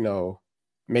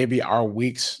 maybe our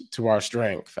weaks to our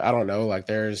strength. I don't know. Like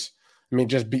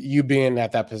you being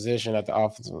at that position at the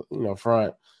offensive,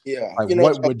 front. Yeah. Like,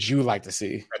 what would you like to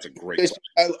see? That's a great question.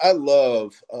 I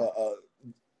love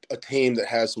a team that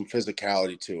has some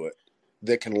physicality to it,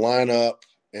 that can line up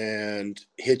and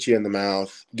hit you in the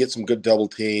mouth, get some good double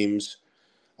teams,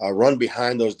 run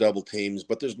behind those double teams.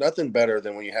 But there's nothing better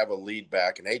than when you have a lead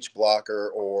back, an H blocker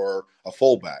or a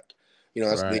fullback.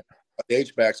 That's right. The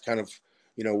H back's kind of,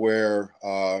 where,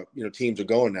 teams are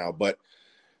going now. But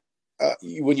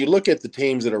when you look at the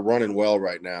teams that are running well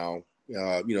right now,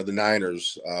 the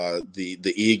Niners,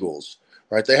 the Eagles,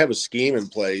 right? They have a scheme in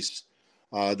place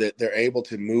that they're able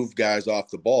to move guys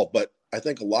off the ball. But I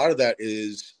think a lot of that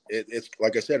is, it's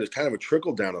like I said, it's kind of a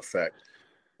trickle-down effect.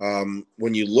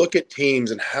 When you look at teams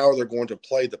and how they're going to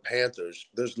play the Panthers,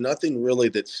 there's nothing really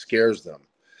that scares them.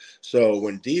 So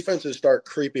when defenses start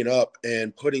creeping up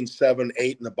and putting 7,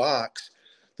 8 in the box,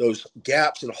 those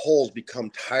gaps and holes become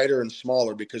tighter and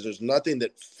smaller because there's nothing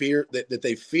that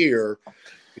they fear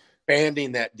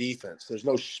expanding that defense. There's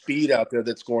no speed out there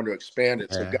that's going to expand it.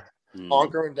 Yeah. So guys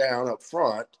hunkering down up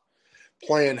front,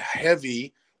 playing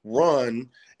heavy run,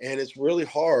 and it's really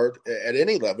hard at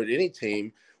any level, at any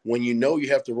team, when you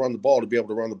have to run the ball to be able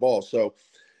to run the ball. So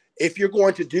if you're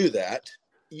going to do that,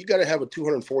 you got to have a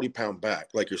 240-pound back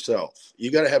like yourself.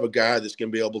 You got to have a guy that's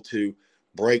going to be able to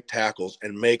break tackles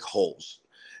and make holes.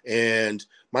 And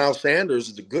Miles Sanders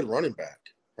is a good running back,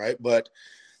 right? But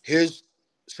his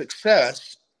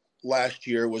success last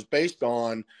year was based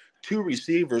on 2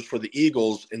 receivers for the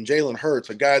Eagles and Jalen Hurts,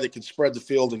 a guy that could spread the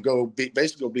field and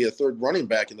basically be a third running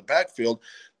back in the backfield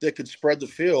that could spread the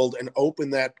field and open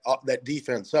that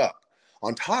defense up.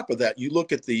 On top of that, you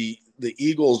look at the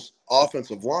Eagles'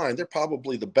 offensive line, they're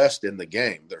probably the best in the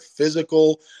game. They're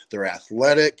physical, they're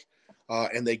athletic,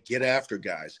 and they get after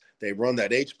guys. They run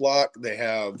that H block. They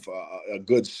have a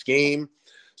good scheme.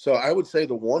 So I would say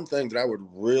the one thing that I would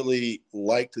really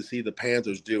like to see the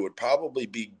Panthers do would probably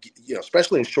be,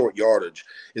 especially in short yardage,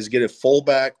 is get a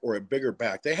fullback or a bigger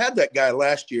back. They had that guy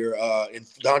last year in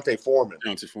Dante Foreman.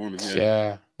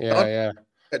 Yeah.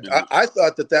 I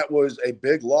thought that was a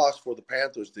big loss for the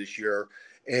Panthers this year.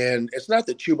 And it's not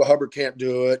that Chuba Hubbard can't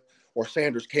do it or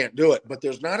Sanders can't do it, but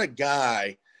there's not a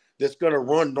guy that's going to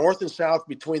run north and south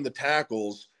between the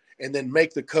tackles and then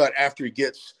make the cut after he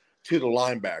gets to the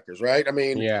linebackers, right? I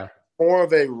mean, more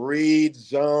of a read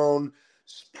zone,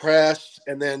 press,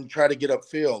 and then try to get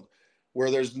upfield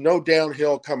where there's no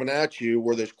downhill coming at you,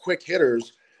 where there's quick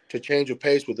hitters to change of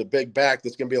pace with a big back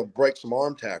that's going to be able to break some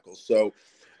arm tackles. So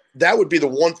that would be the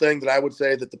one thing that I would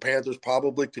say that the Panthers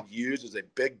probably could use as a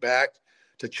big back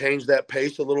to change that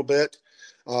pace a little bit,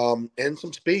 and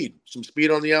some speed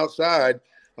on the outside.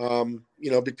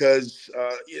 Because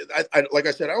like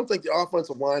I said, I don't think the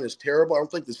offensive line is terrible. I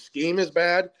don't think the scheme is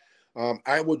bad.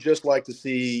 I would just like to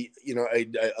see,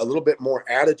 a little bit more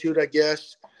attitude, I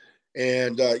guess.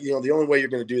 And, the only way you're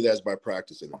going to do that is by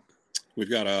practicing. We've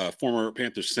got a former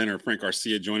Panthers center, Frank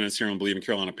Garcia, joining us here on Bleav in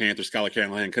Carolina Panthers. Skylar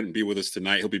Callahan couldn't be with us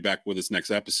tonight. He'll be back with us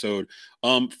next episode.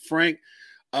 Frank,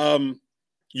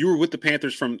 you were with the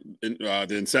Panthers from the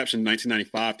inception,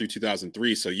 1995 through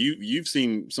 2003. So you've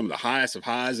seen some of the highest of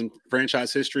highs in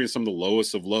franchise history and some of the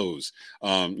lowest of lows.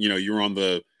 You were on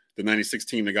the 96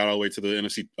 team that got all the way to the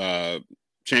NFC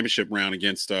championship round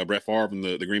against Brett Favre and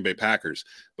the Green Bay Packers.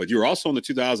 But you were also on the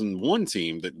 2001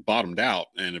 team that bottomed out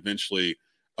and eventually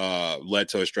led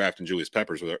to us drafting Julius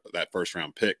Peppers with that first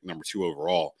round pick, number 2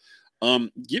 overall.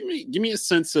 Give me a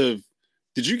sense of,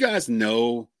 did you guys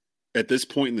know at this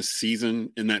point in the season,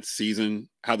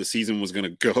 how the season was going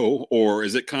to go? Or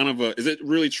is it is it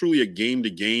really truly a game to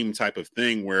game type of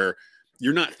thing where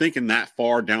you're not thinking that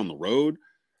far down the road?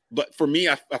 But for me,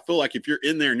 I feel like if you're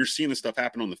in there and you're seeing this stuff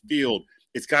happen on the field,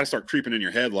 it's got to start creeping in your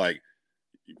head. Like,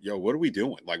 yo, what are we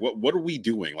doing? Like, what are we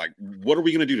doing? Like, what are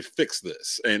we going to do to fix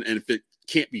this? And if it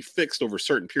can't be fixed over a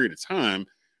certain period of time,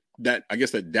 that I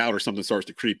guess that doubt or something starts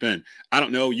to creep in. I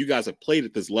don't know. You guys have played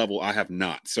at this level. I have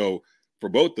not. So for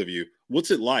both of you, what's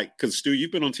it like? Because Stu,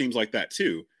 you've been on teams like that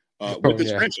too, with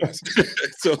this franchise.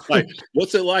 So like,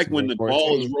 what's it like when the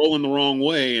ball is rolling the wrong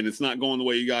way and it's not going the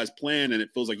way you guys plan and it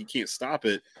feels like you can't stop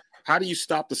it? How do you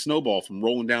stop the snowball from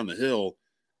rolling down the hill?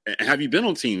 And have you been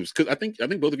on teams? Because I think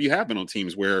both of you have been on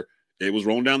teams where it was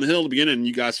rolling down the hill at the beginning and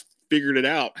you guys figured it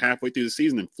out halfway through the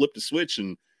season and flipped the switch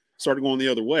and started going the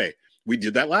other way. We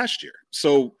did that last year.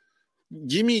 So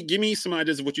give me some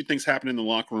ideas of what you think's happening in the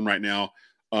locker room right now.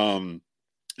 I'm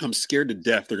scared to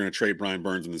death they're going to trade Brian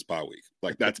Burns in this bye week.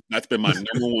 Like that's been my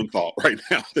number one thought right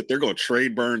now, that they're going to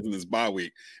trade Burns in this bye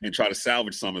week and try to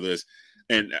salvage some of this.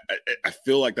 And I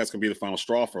feel like that's going to be the final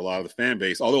straw for a lot of the fan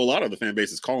base, although a lot of the fan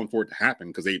base is calling for it to happen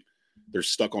because they're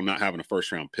stuck on not having a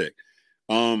first-round pick.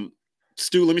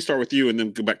 Stu, let me start with you and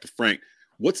then go back to Frank.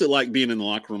 What's it like being in the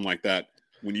locker room like that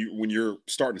when you're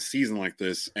starting a season like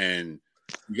this and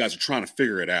you guys are trying to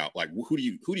figure it out? Like, who do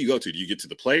you go to? Do you get to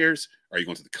the players? Are you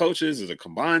going to the coaches? Is it a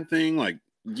combined thing? Like,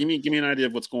 give me an idea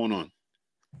of what's going on.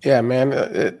 Yeah,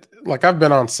 man. Like I've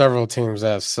been on several teams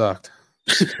that have sucked.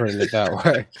 Putting it that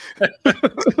way.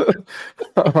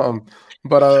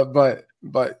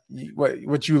 But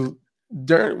what you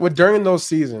during those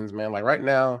seasons, man, like right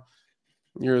now,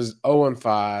 you're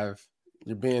 0-5.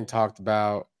 You're being talked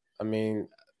about. I mean,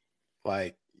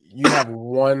 like you have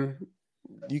one.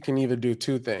 You can either do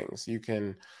two things. You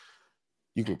can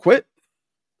quit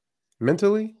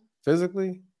mentally,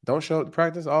 physically, don't show up to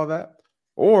practice, all that,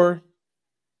 or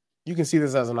you can see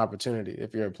this as an opportunity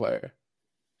if you're a player.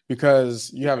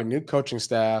 Because you have a new coaching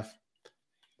staff,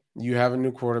 you have a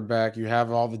new quarterback, you have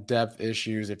all the depth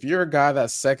issues. If you're a guy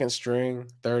that's second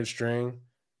string, third string,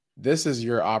 this is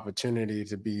your opportunity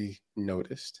to be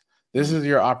noticed. This is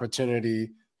your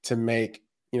opportunity to make,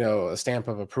 a stamp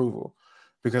of approval.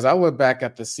 Because I look back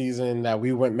at the season that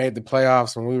we made the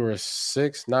playoffs when we were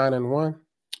 6-9-1.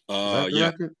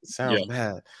 Yeah. Sounds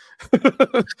bad.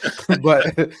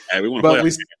 but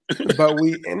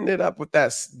we ended up with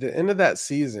the end of that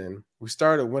season, we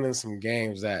started winning some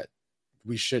games that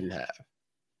we shouldn't have,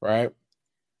 right?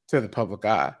 To the public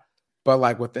eye. But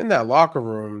like within that locker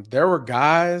room, there were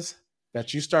guys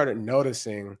that you started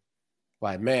noticing,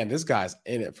 like, man, this guy's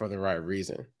in it for the right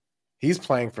reason. He's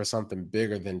playing for something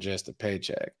bigger than just a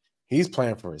paycheck. He's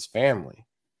playing for his family.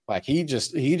 Like he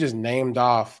just named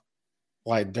off,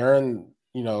 like during,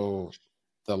 the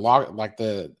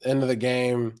end of the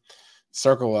game,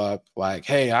 circle up, like,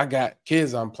 hey, I got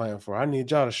kids I'm playing for. I need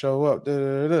y'all to show up. Da,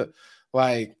 da, da, da.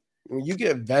 Like when you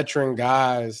get veteran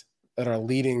guys that are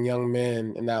leading young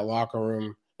men in that locker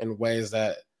room in ways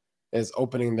that is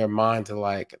opening their mind to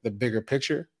like the bigger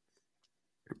picture,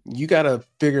 you got to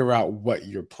figure out what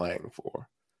you're playing for.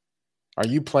 Are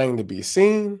you playing to be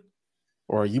seen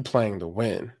or are you playing to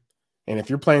win? And if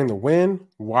you're playing to win,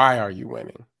 why are you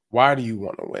winning? Why do you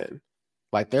want to win?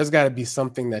 Like there's got to be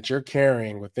something that you're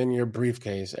carrying within your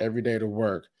briefcase every day to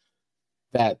work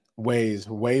that weighs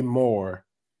way more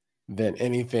than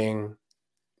anything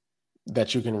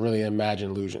that you can really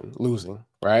imagine losing,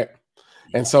 right?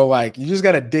 And so like you just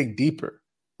got to dig deeper.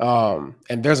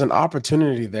 And there's an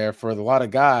opportunity there for a lot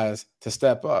of guys to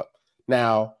step up.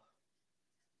 Now,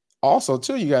 also,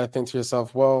 too, you got to think to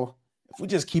yourself, well, if we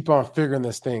just keep on figuring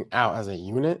this thing out as a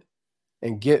unit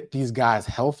and get these guys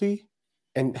healthy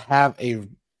and have a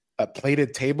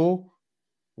plated table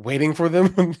waiting for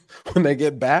them when they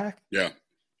get back,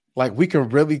 like we can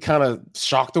really kind of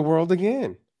shock the world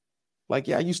again. Like,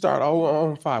 yeah, you start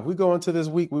 0-5. We go into this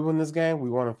week, we win this game, we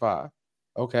 1-5.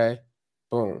 Okay,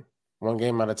 boom. One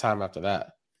game at a time after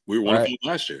that. We were 1-5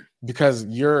 last year. Because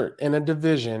you're in a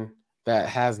division that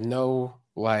has no,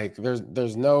 like,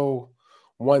 there's no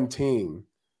one team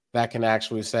that can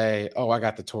actually say, oh, I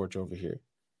got the torch over here.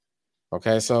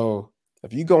 Okay, so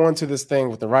if you go into this thing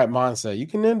with the right mindset, you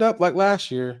can end up like last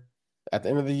year at the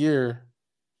end of the year,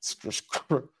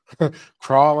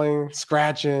 crawling,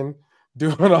 scratching,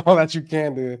 doing all that you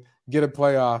can to get a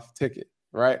playoff ticket,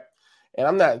 right? And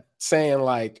I'm not saying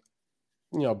like,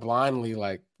 blindly,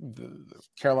 like the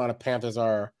Carolina Panthers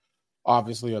are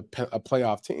obviously a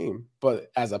playoff team, but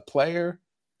as a player,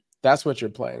 that's what you're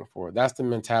playing for. That's the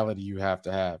mentality you have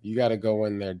to have. You got to go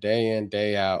in there day in,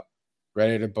 day out,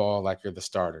 ready to ball like you're the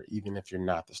starter, even if you're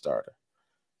not the starter.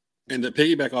 And to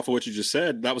piggyback off of what you just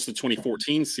said, that was the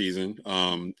 2014 season. If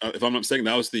I'm not mistaken,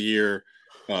 that was the year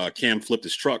Cam flipped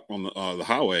his truck on the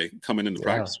highway coming into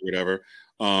practice or whatever.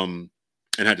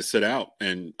 And had to sit out.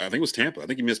 And I think it was Tampa. I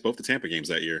think he missed both the Tampa games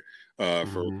that year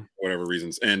for whatever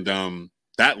reasons. And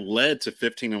that led to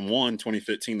 15-1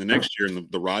 2015 the next year and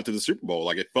the ride to the Super Bowl.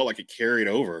 Like, it felt like it carried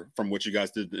over from what you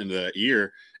guys did into that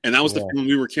year. And that was the feeling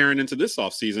we were carrying into this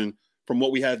offseason from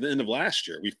what we had at the end of last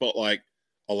year. We felt like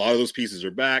a lot of those pieces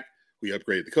are back. We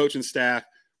upgraded the coaching staff.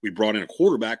 We brought in a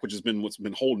quarterback, which has been what's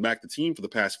been holding back the team for the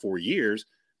past 4 years.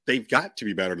 They've got to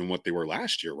be better than what they were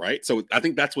last year, right? So I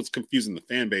think that's what's confusing the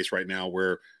fan base right now,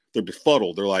 where they're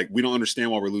befuddled. They're like, we don't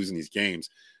understand why we're losing these games.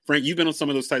 Frank, you've been on some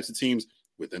of those types of teams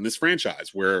within this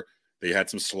franchise where they had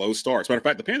some slow starts. Matter of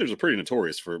fact, the Panthers are pretty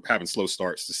notorious for having slow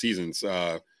starts to seasons.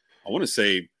 I want to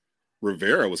say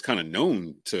Rivera was kind of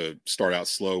known to start out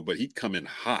slow, but he'd come in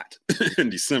hot in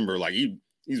December. Like,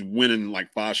 he's winning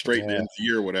like 5 straight in the end of the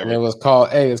year or whatever. And it was called,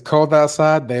 hey, it's cold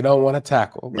outside. They don't want to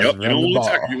tackle. Yep, they don't want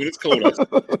to tackle you when it's cold outside.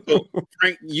 So,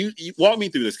 Frank, you walk me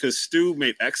through this, because Stu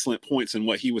made excellent points in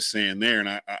what he was saying there, and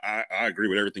I agree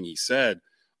with everything he said.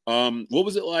 What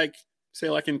was it like, say,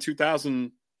 like in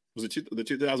 2000, was it the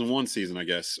 2001 season, I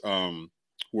guess,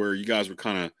 where you guys were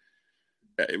kind of,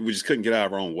 we just couldn't get out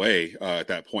of our own way at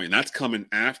that point. And that's coming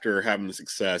after having the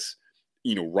success,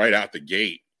 right out the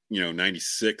gate.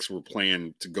 96, we're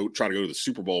playing to try to go to the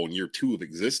Super Bowl in year 2 of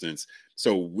existence.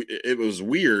 So it was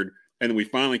weird. And then we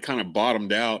finally kind of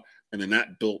bottomed out, and then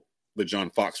that built the John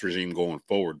Fox regime going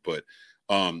forward. But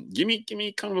give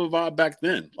me kind of a vibe back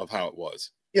then of how it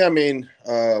was. Yeah, I mean,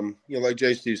 like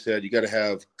JC said, you got to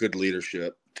have good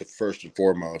leadership to first and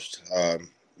foremost.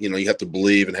 You have to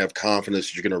believe and have confidence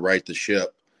that you're going to right the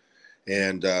ship,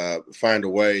 and find a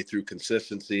way through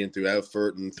consistency and through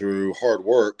effort and through hard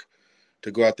work to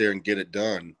go out there and get it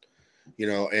done.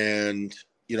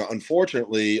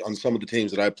 Unfortunately, on some of the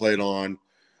teams that I played on,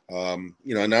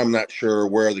 and I'm not sure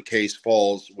where the case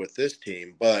falls with this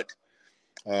team, but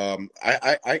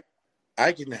I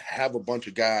can have a bunch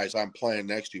of guys I'm playing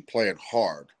next to playing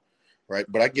hard, right?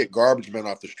 But I get garbage men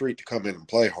off the street to come in and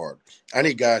play hard. I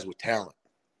need guys with talent,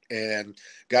 and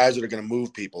guys that are going to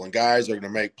move people, and guys that are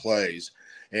going to make plays,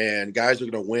 and guys that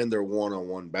are going to win their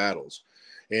one-on-one battles.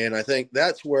 And I think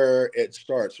that's where it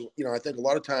starts. I think a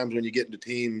lot of times when you get into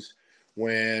teams,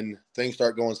 when things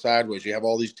start going sideways, you have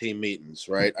all these team meetings,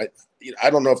 right? I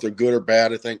don't know if they're good or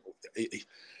bad. I think,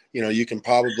 you can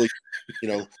probably,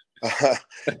 take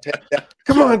that.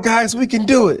 Come on, guys, we can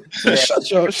do it. Yeah.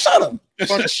 Shut up. Shut up. A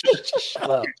bunch of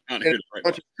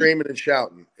screaming and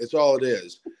shouting. It's all it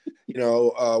is.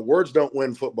 Words don't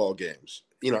win football games.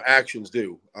 Actions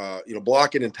do.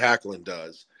 Blocking and tackling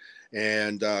does.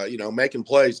 And, making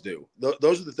plays do.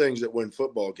 Those are the things that win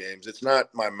football games. It's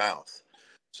not my mouth.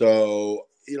 So,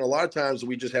 a lot of times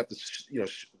we just have to,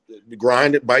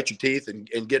 grind it, bite your teeth,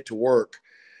 and get to work.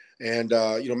 And,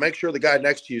 make sure the guy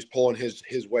next to you is pulling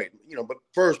his weight. But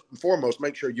first and foremost,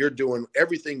 make sure you're doing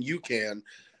everything you can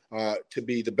to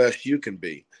be the best you can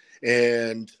be.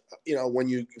 And, when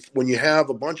you have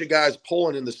a bunch of guys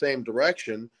pulling in the same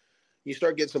direction, you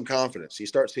start getting some confidence. You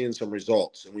start seeing some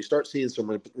results, and we start seeing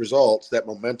some results. That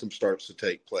momentum starts to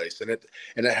take place, and it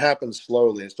happens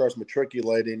slowly. It starts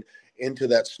matriculating into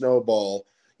that snowball,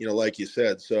 like you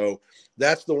said. So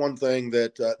that's the one thing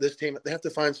that this team, they have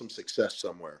to find some success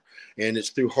somewhere, and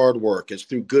it's through hard work. It's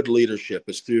through good leadership.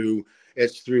 It's through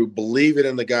believing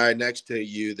in the guy next to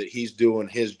you that he's doing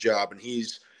his job, and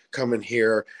he's coming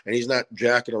here and he's not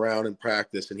jacking around in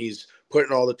practice, and he's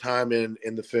putting all the time in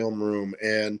the film room,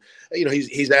 and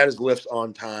he's at his lifts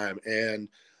on time, and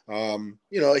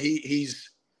he's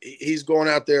going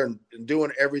out there and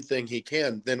doing everything he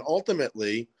can. Then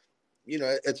ultimately,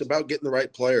 it's about getting the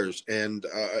right players and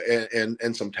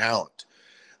some talent,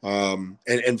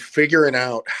 and figuring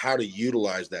out how to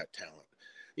utilize that talent.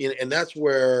 And that's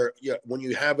where when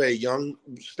you have a young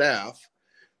staff,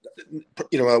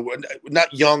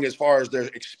 not young as far as their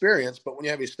experience, but when you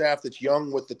have a staff that's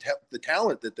young with the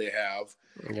talent that they have,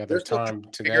 they're time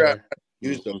to figure out how to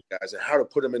use those guys and how to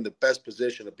put them in the best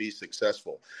position to be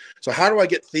successful. So how do I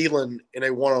get Thielen in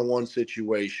a one-on-one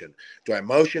situation? Do I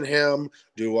motion him?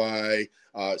 Do I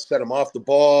set him off the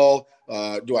ball?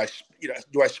 Do I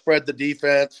spread the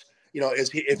defense?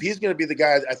 If he's going to be the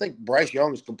guy, I think Bryce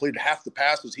Young has completed half the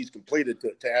passes he's completed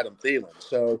to Adam Thielen.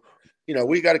 So,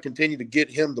 we got to continue to get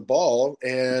him the ball,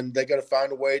 and they got to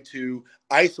find a way to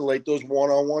isolate those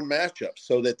one-on-one matchups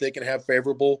so that they can have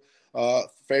favorable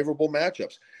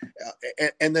matchups.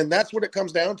 And then that's what it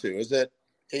comes down to, is that,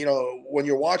 when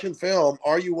you're watching film,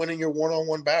 are you winning your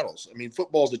one-on-one battles? I mean,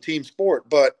 football is a team sport,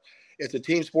 but it's a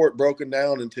team sport broken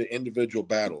down into individual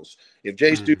battles. If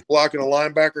Jay Stu's blocking a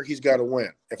linebacker, he's got to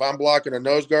win. If I'm blocking a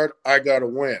nose guard, I got to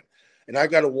win. And I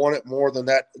got to want it more than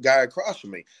that guy across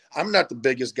from me. I'm not the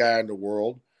biggest guy in the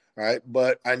world, right?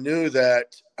 But I knew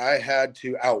that I had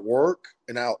to outwork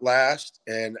and outlast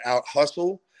and out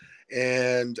hustle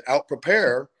and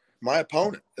out-prepare my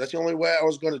opponent. That's the only way I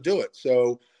was going to do it.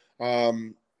 So,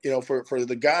 for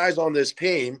the guys on this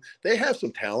team, they have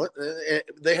some talent.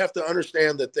 They have to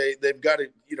understand that they've got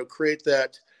to, create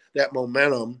that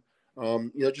momentum,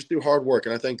 just through hard work.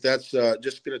 And I think that's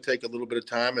just going to take a little bit of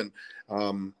time. And,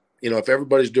 if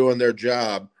everybody's doing their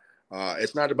job,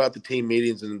 it's not about the team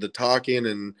meetings and the talking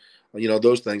and,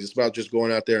 those things. It's about just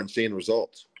going out there and seeing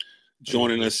results.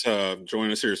 Joining us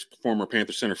here is former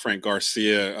Panther center Frank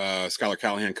Garcia. Skylar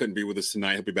Callahan couldn't be with us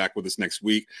tonight. He'll be back with us next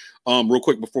week. Real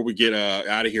quick before we get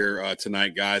out of here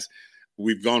tonight, guys,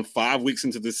 we've gone 5 weeks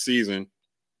into this season.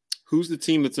 Who's the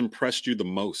team that's impressed you the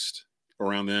most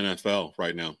around the NFL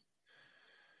right now?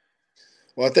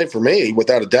 Well, I think for me,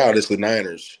 without a doubt, it's the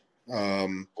Niners.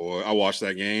 Boy, I watched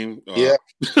that game. Yeah,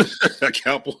 that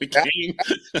Cowboy game.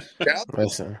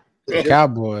 Listen. The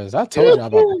Cowboys. I told y'all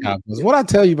about the Cowboys. What I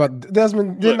tell you about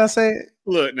Desmond? Didn't I say it?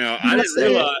 Look, now I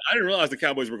didn't realize the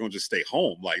Cowboys were going to just stay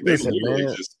home. Like they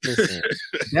literally listen.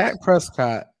 Dak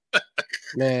Prescott,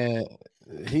 man,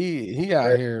 he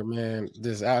out here, man,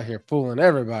 just out here fooling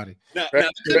everybody. Now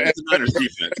the Niners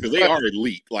defense, because they are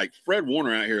elite. Like Fred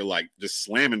Warner out here, like just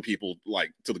slamming people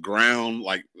like to the ground.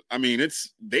 Like, I mean,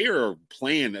 they are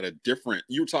playing at a different.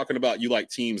 You were talking about you like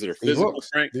teams that are physical,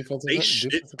 Frank. It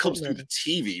comes through the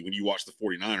TV when you watch the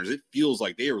 49ers. It feels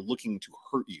like they are looking to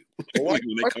hurt you when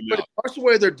they come out. Watch the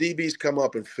way their DBs come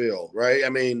up and feel, right? I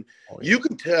mean, you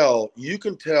can tell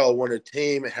when a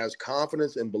team has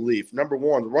confidence and belief. Number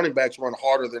one, the running backs run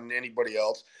harder than anybody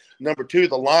else. Number two,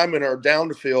 the linemen are down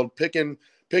the field picking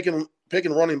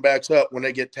running backs up when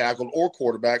they get tackled, or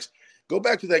quarterbacks. Go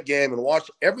back to that game and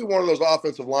watch every one of those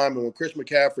offensive linemen when Chris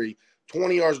McCaffrey,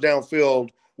 20 yards downfield,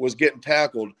 was getting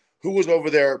tackled. Who was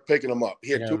over there picking them up? He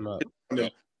had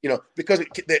because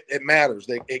it matters.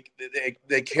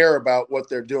 They care about what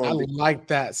they're doing. I like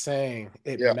that saying.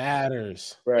 It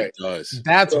matters. Right. It does.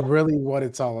 That's really what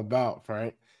it's all about,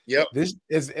 Frank. Yep. This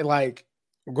is like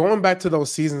going back to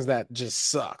those seasons that just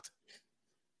sucked.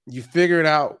 You figured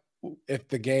out if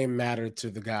the game mattered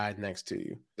to the guy next to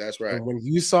you. That's right. And when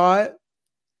you saw it,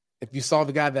 if you saw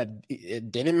the guy that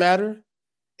it didn't matter,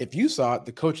 if you saw it,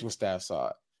 the coaching staff saw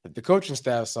it. If the coaching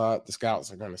staff saw it, the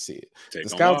scouts are going to see it. The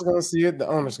scouts are going to see it. The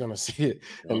owner's going to see it.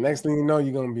 Yep. And next thing you know,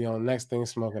 you're going to be on next thing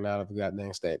smoking out of the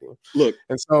goddamn stadium. Look.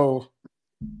 And so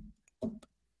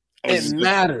it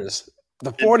matters.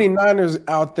 The 49ers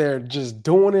out there just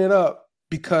doing it up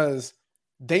because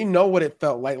they know what it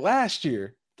felt like last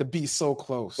year to be so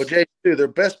close. But Jay, too, their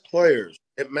best players,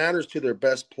 it matters to their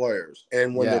best players.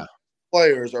 And when the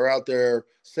players are out there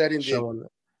setting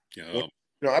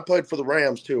I played for the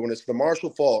Rams too. When it's the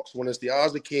Marshall Faulks, when it's the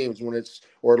Ozzie Keems, when it's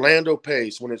Orlando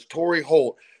Pace, when it's Torrey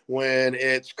Holt, when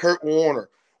it's Kurt Warner,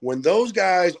 when those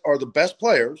guys are the best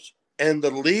players and the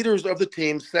leaders of the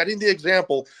team setting the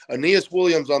example, Aeneas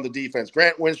Williams on the defense,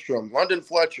 Grant Winstrom, London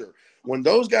Fletcher, when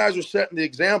those guys are setting the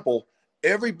example,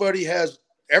 everybody else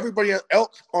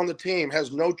on the team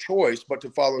has no choice but to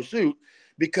follow suit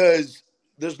because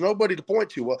there's nobody to point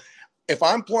to. Well, if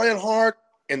I'm playing hard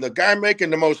and the guy making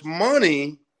the most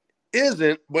money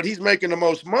isn't, but he's making the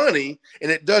most money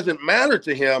and it doesn't matter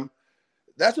to him,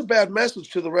 that's a bad message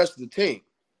to the rest of the team.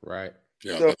 Right.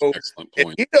 Yeah, so that's an excellent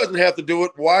point. If he doesn't have to do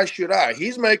it, why should I?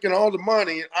 He's making all the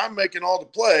money and I'm making all the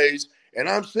plays and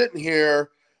I'm sitting here,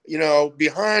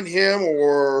 behind him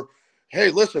or, hey,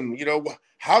 listen,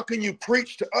 how can you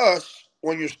preach to us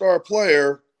when your star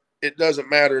player, it doesn't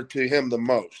matter to him the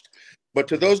most? But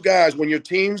to those guys, when your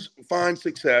teams find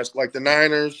success, like the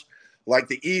Niners, like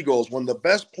the Eagles, when the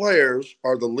best players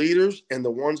are the leaders and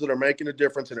the ones that are making a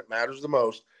difference and it matters the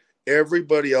most,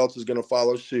 everybody else is going to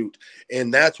follow suit.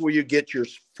 And that's where you get your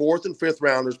fourth and fifth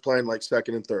rounders playing like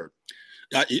second and third.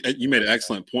 You made an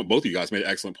excellent point. Both of you guys made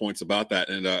excellent points about that.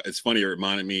 And it's funny, it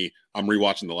reminded me, I'm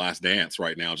rewatching The Last Dance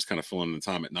right now, just kind of filling in the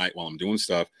time at night while I'm doing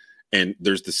stuff. And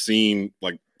there's the scene,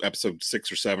 like episode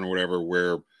 6 or 7 or whatever,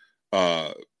 where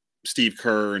Steve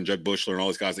Kerr and Jud Buechler and all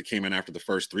these guys that came in after the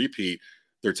first three-peat,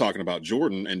 they're talking about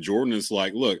Jordan. And Jordan is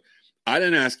like, look, I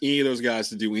didn't ask any of those guys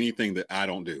to do anything that I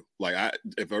don't do. Like,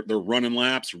 if they're running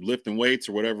laps or lifting weights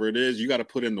or whatever it is, you got to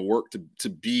put in the work to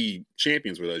be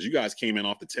champions with us. You guys came in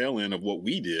off the tail end of what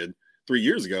we did 3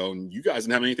 years ago, and you guys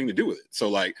didn't have anything to do with it. So,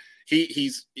 like,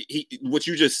 he's what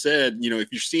you just said,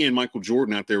 if you're seeing Michael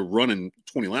Jordan out there running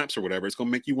 20 laps or whatever, it's going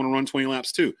to make you want to run 20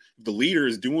 laps too. If the leader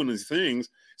is doing these things,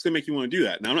 it's going to make you want to do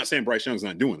that. Now, I'm not saying Bryce Young's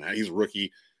not doing that. He's a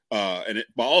rookie. And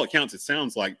by all accounts, it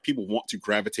sounds like people want to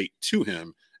gravitate to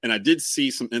him. And I did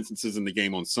see some instances in the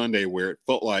game on Sunday where it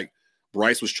felt like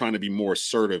Bryce was trying to be more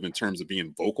assertive in terms of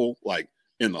being vocal, like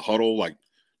in the huddle, like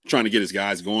trying to get his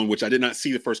guys going, which I did not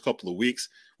see the first couple of weeks,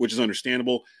 which is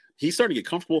understandable. he's starting to get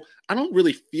comfortable. I don't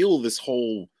really feel this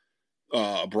whole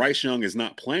Bryce Young is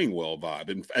not playing well vibe.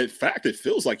 In fact, it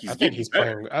feels like he's getting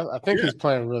better. I think he's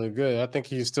playing really good. I think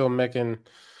he's still making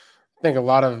I think a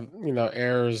lot of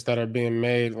errors that are being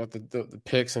made with the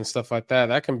picks and stuff like that.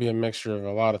 That can be a mixture of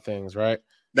a lot of things, right?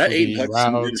 That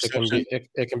routes,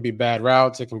 it can be bad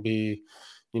routes. It can be,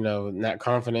 not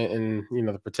confident in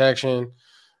the protection.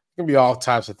 It can be all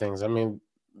types of things. I mean,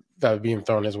 that would be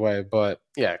thrown his way. But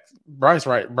yeah, Bryce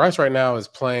right now is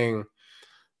playing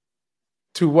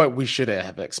to what we should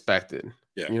have expected.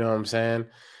 Yeah. You know what I'm saying?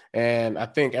 And I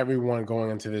think everyone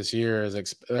going into this year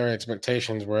their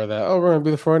expectations were that, we're going to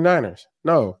be the 49ers.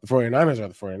 No, the 49ers are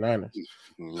the 49ers.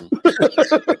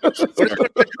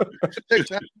 It takes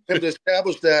time to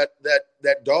establish that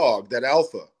dog, that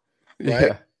alpha,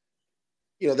 right?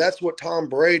 Yeah. That's what Tom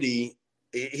Brady,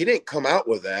 he didn't come out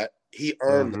with that. He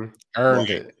earned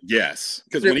it. Yes.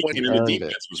 Because when he came in, the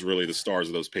defense was really the stars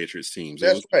of those Patriots teams.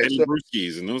 That's right. And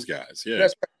Brewskis and those guys. Yeah.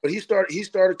 That's right. But he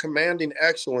started commanding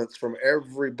excellence from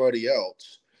everybody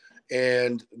else.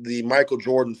 And the Michael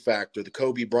Jordan factor, the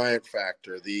Kobe Bryant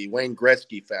factor, the Wayne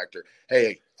Gretzky factor.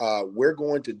 Hey, we're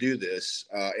going to do this,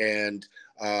 and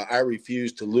I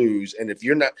refuse to lose. And if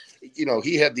you're not,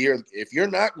 he had if you're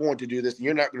not going to do this, then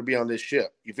you're not going to be on this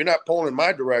ship. If you're not pulling in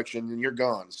my direction, then you're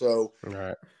gone. So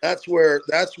that's where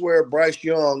Bryce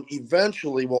Young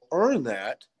eventually will earn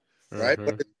that, right?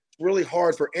 But it's really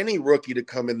hard for any rookie to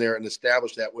come in there and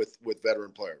establish that with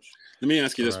veteran players. Let me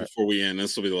ask you this before we end.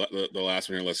 This will be the last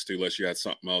one here. Unless you had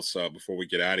something else before we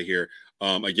get out of here.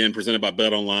 Again, presented by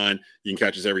Bet Online. You can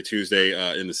catch us every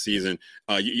Tuesday in the season.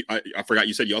 I forgot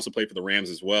you said you also played for the Rams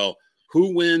as well.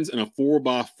 Who wins in a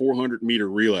 4x400 meter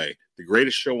relay? The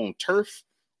greatest show on turf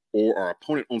or our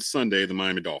opponent on Sunday, the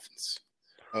Miami Dolphins?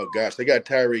 Oh gosh, they got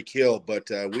Tyreek Hill, but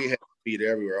we had speed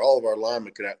everywhere. All of our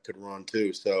linemen could run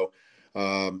too. So.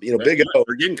 Big O.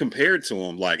 They're getting compared to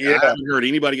him. I haven't heard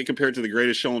anybody get compared to the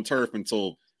greatest show on turf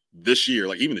until this year.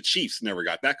 Like even the Chiefs never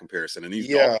got that comparison. And these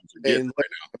Dolphins are getting right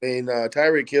now. I mean,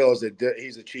 Tyreek Hill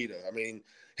he's a cheetah. I mean,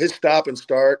 his stop and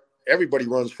start. Everybody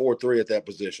runs 4-3 at that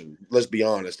position. Let's be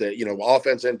honest. That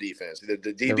offense and defense. The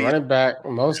DB the running back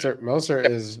Mostert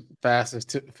is fast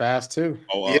too.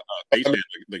 Oh,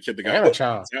 the kid, the guy.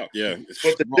 Out. Yeah.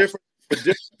 But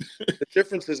the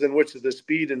difference is in which the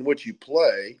speed in which you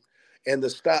play. And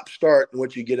the stop-start in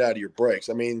which you get out of your breaks.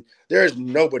 I mean, there's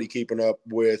nobody keeping up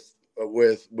with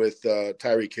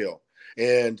Tyreek Hill.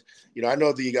 And I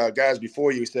know the guys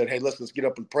before you said, "Hey, let's get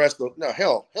up and press." No,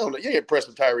 hell, no, you ain't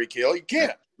pressing Tyreek Hill. You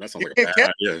can't. That sounds like a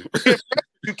bad idea.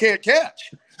 You can't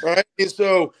catch, right? And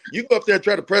so you go up there and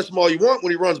try to press him all you want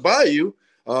when he runs by you.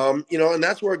 And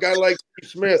that's where a guy like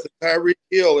Steve Smith and Tyreek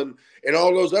Hill and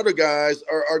all those other guys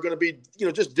are going to be,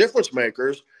 just difference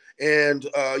makers. And,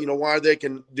 why they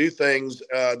can do things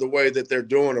the way that they're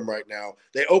doing them right now.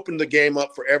 They open the game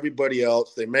up for everybody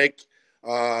else. They make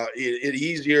it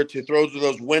easier to throw through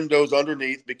those windows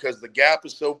underneath because the gap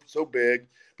is so big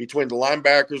between the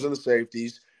linebackers and the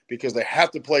safeties because they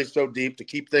have to play so deep to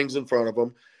keep things in front of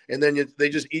them. And then they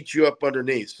just eat you up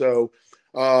underneath. So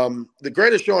the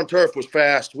greatest show on turf was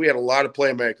fast. We had a lot of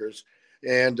playmakers,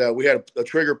 and we had a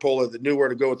trigger puller that knew where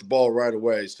to go with the ball right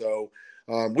away. So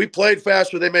we played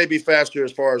faster. They may be faster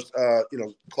as far as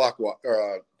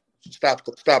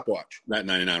stopwatch. That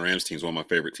 99 Rams team is one of my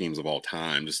favorite teams of all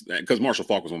time. Just because Marshall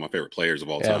Faulk was one of my favorite players of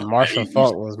all time. Marshall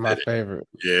Faulk was my favorite.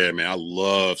 Yeah, man, I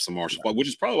love some Marshall Faulk, which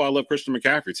is probably why I love Christian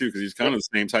McCaffrey too, because he's kind of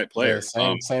the same type player.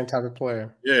 Yeah, same type of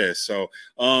player. Yeah. So,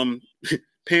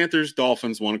 Panthers,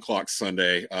 Dolphins, 1:00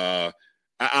 Sunday.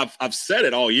 I've said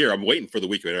it all year. I'm waiting for the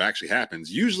week when it actually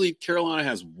happens. Usually, Carolina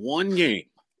has one game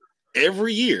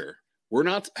every year. We're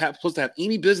not supposed to have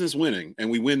any business winning, and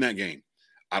we win that game.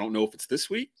 I don't know if it's this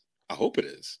week. I hope it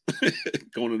is.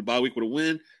 Going into the bye week with a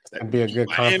win. That'd be a good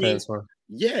confidence one.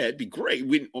 Yeah, it'd be great.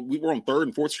 We were on third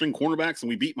and fourth string cornerbacks, and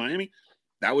we beat Miami.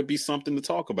 That would be something to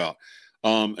talk about.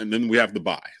 And then we have the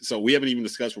bye. So we haven't even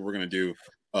discussed what we're going to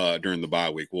do during the bye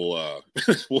week. We'll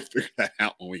figure that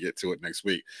out when we get to it next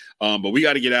week. But we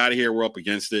got to get out of here. We're up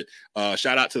against it.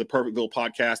 Shout out to the Perfectville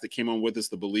podcast that came on with us,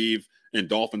 the Bleav and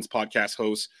Dolphins podcast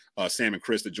hosts, Sam and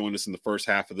Chris, that joined us in the first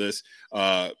half of this.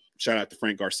 Shout out to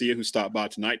Frank Garcia, who stopped by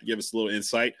tonight to give us a little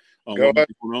insight on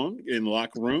what's going on in the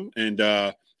locker room. And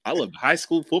I love high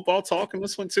school football talk in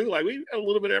this one too. Like we got a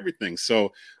little bit of everything.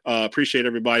 So appreciate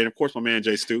everybody. And of course, my man,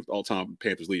 Jay Stu, all-time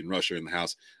Panthers leading rusher in the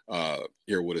house,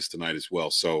 here with us tonight as well.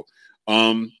 So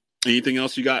anything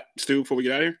else you got, Stu, before we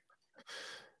get out of here?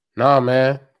 No,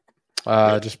 man.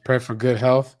 Just pray for good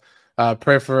health.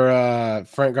 Pray for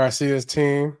Frank Garcia's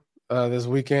team this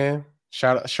weekend.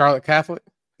 Charlotte Catholic.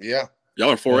 Yeah.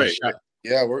 Y'all are 4-8.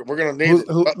 Yeah, we're going to need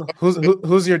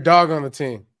who's your dog on the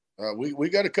team? We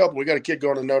got a couple. We got a kid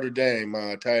going to Notre Dame,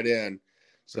 tight end.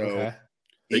 So okay.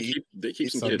 They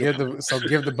keep some kids.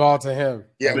 Give the ball to him.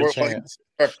 Yeah,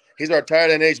 he's our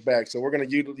tight end H-back, so we're going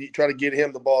to try to get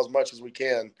him the ball as much as we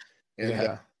can.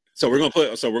 And, So we're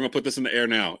gonna put this in the air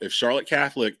now. If Charlotte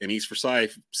Catholic and East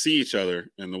Forsyth see each other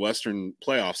in the Western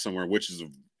playoffs somewhere, which is a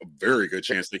very good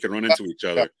chance they could run into each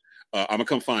other, I'm gonna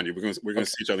come find you. We're gonna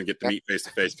see each other and get to meet face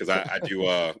to face because I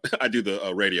do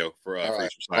the radio for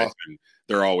East Forsyth, and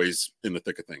they're always in the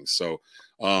thick of things. So,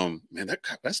 man,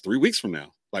 that's 3 weeks from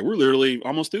now. Like we're literally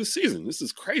almost through the season. This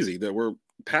is crazy that we're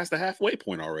past the halfway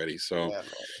point already. So,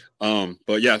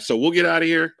 but yeah, so we'll get out of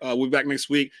here. We'll be back next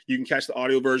week. You can catch the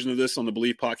audio version of this on the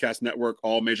Bleav Podcast Network,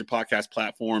 all major podcast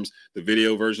platforms. The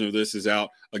video version of this is out.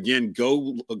 Again,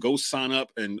 go sign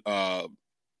up and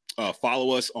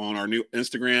follow us on our new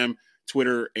Instagram,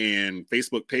 Twitter, and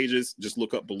Facebook pages. Just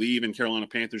look up Bleav in Carolina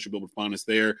Panthers. You'll be able to find us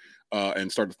there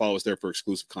and start to follow us there for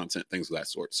exclusive content, things of that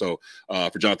sort. So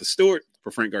for Jonathan Stewart,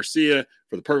 for Frank Garcia,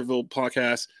 for the Perfectville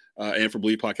Podcast, and for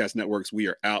Bleav Podcast Networks, we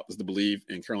are out. This is the Bleav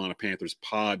in Carolina Panthers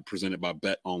pod presented by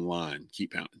Bet Online.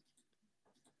 Keep pounding.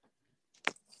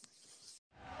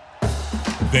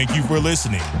 Thank you for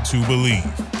listening to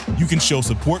Bleav. You can show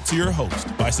support to your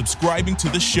host by subscribing to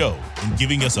the show and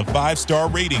giving us a 5-star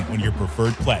rating on your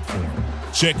preferred platform.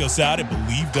 Check us out at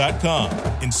Bleav.com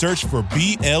and search for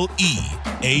BLEAV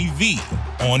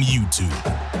on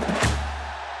YouTube.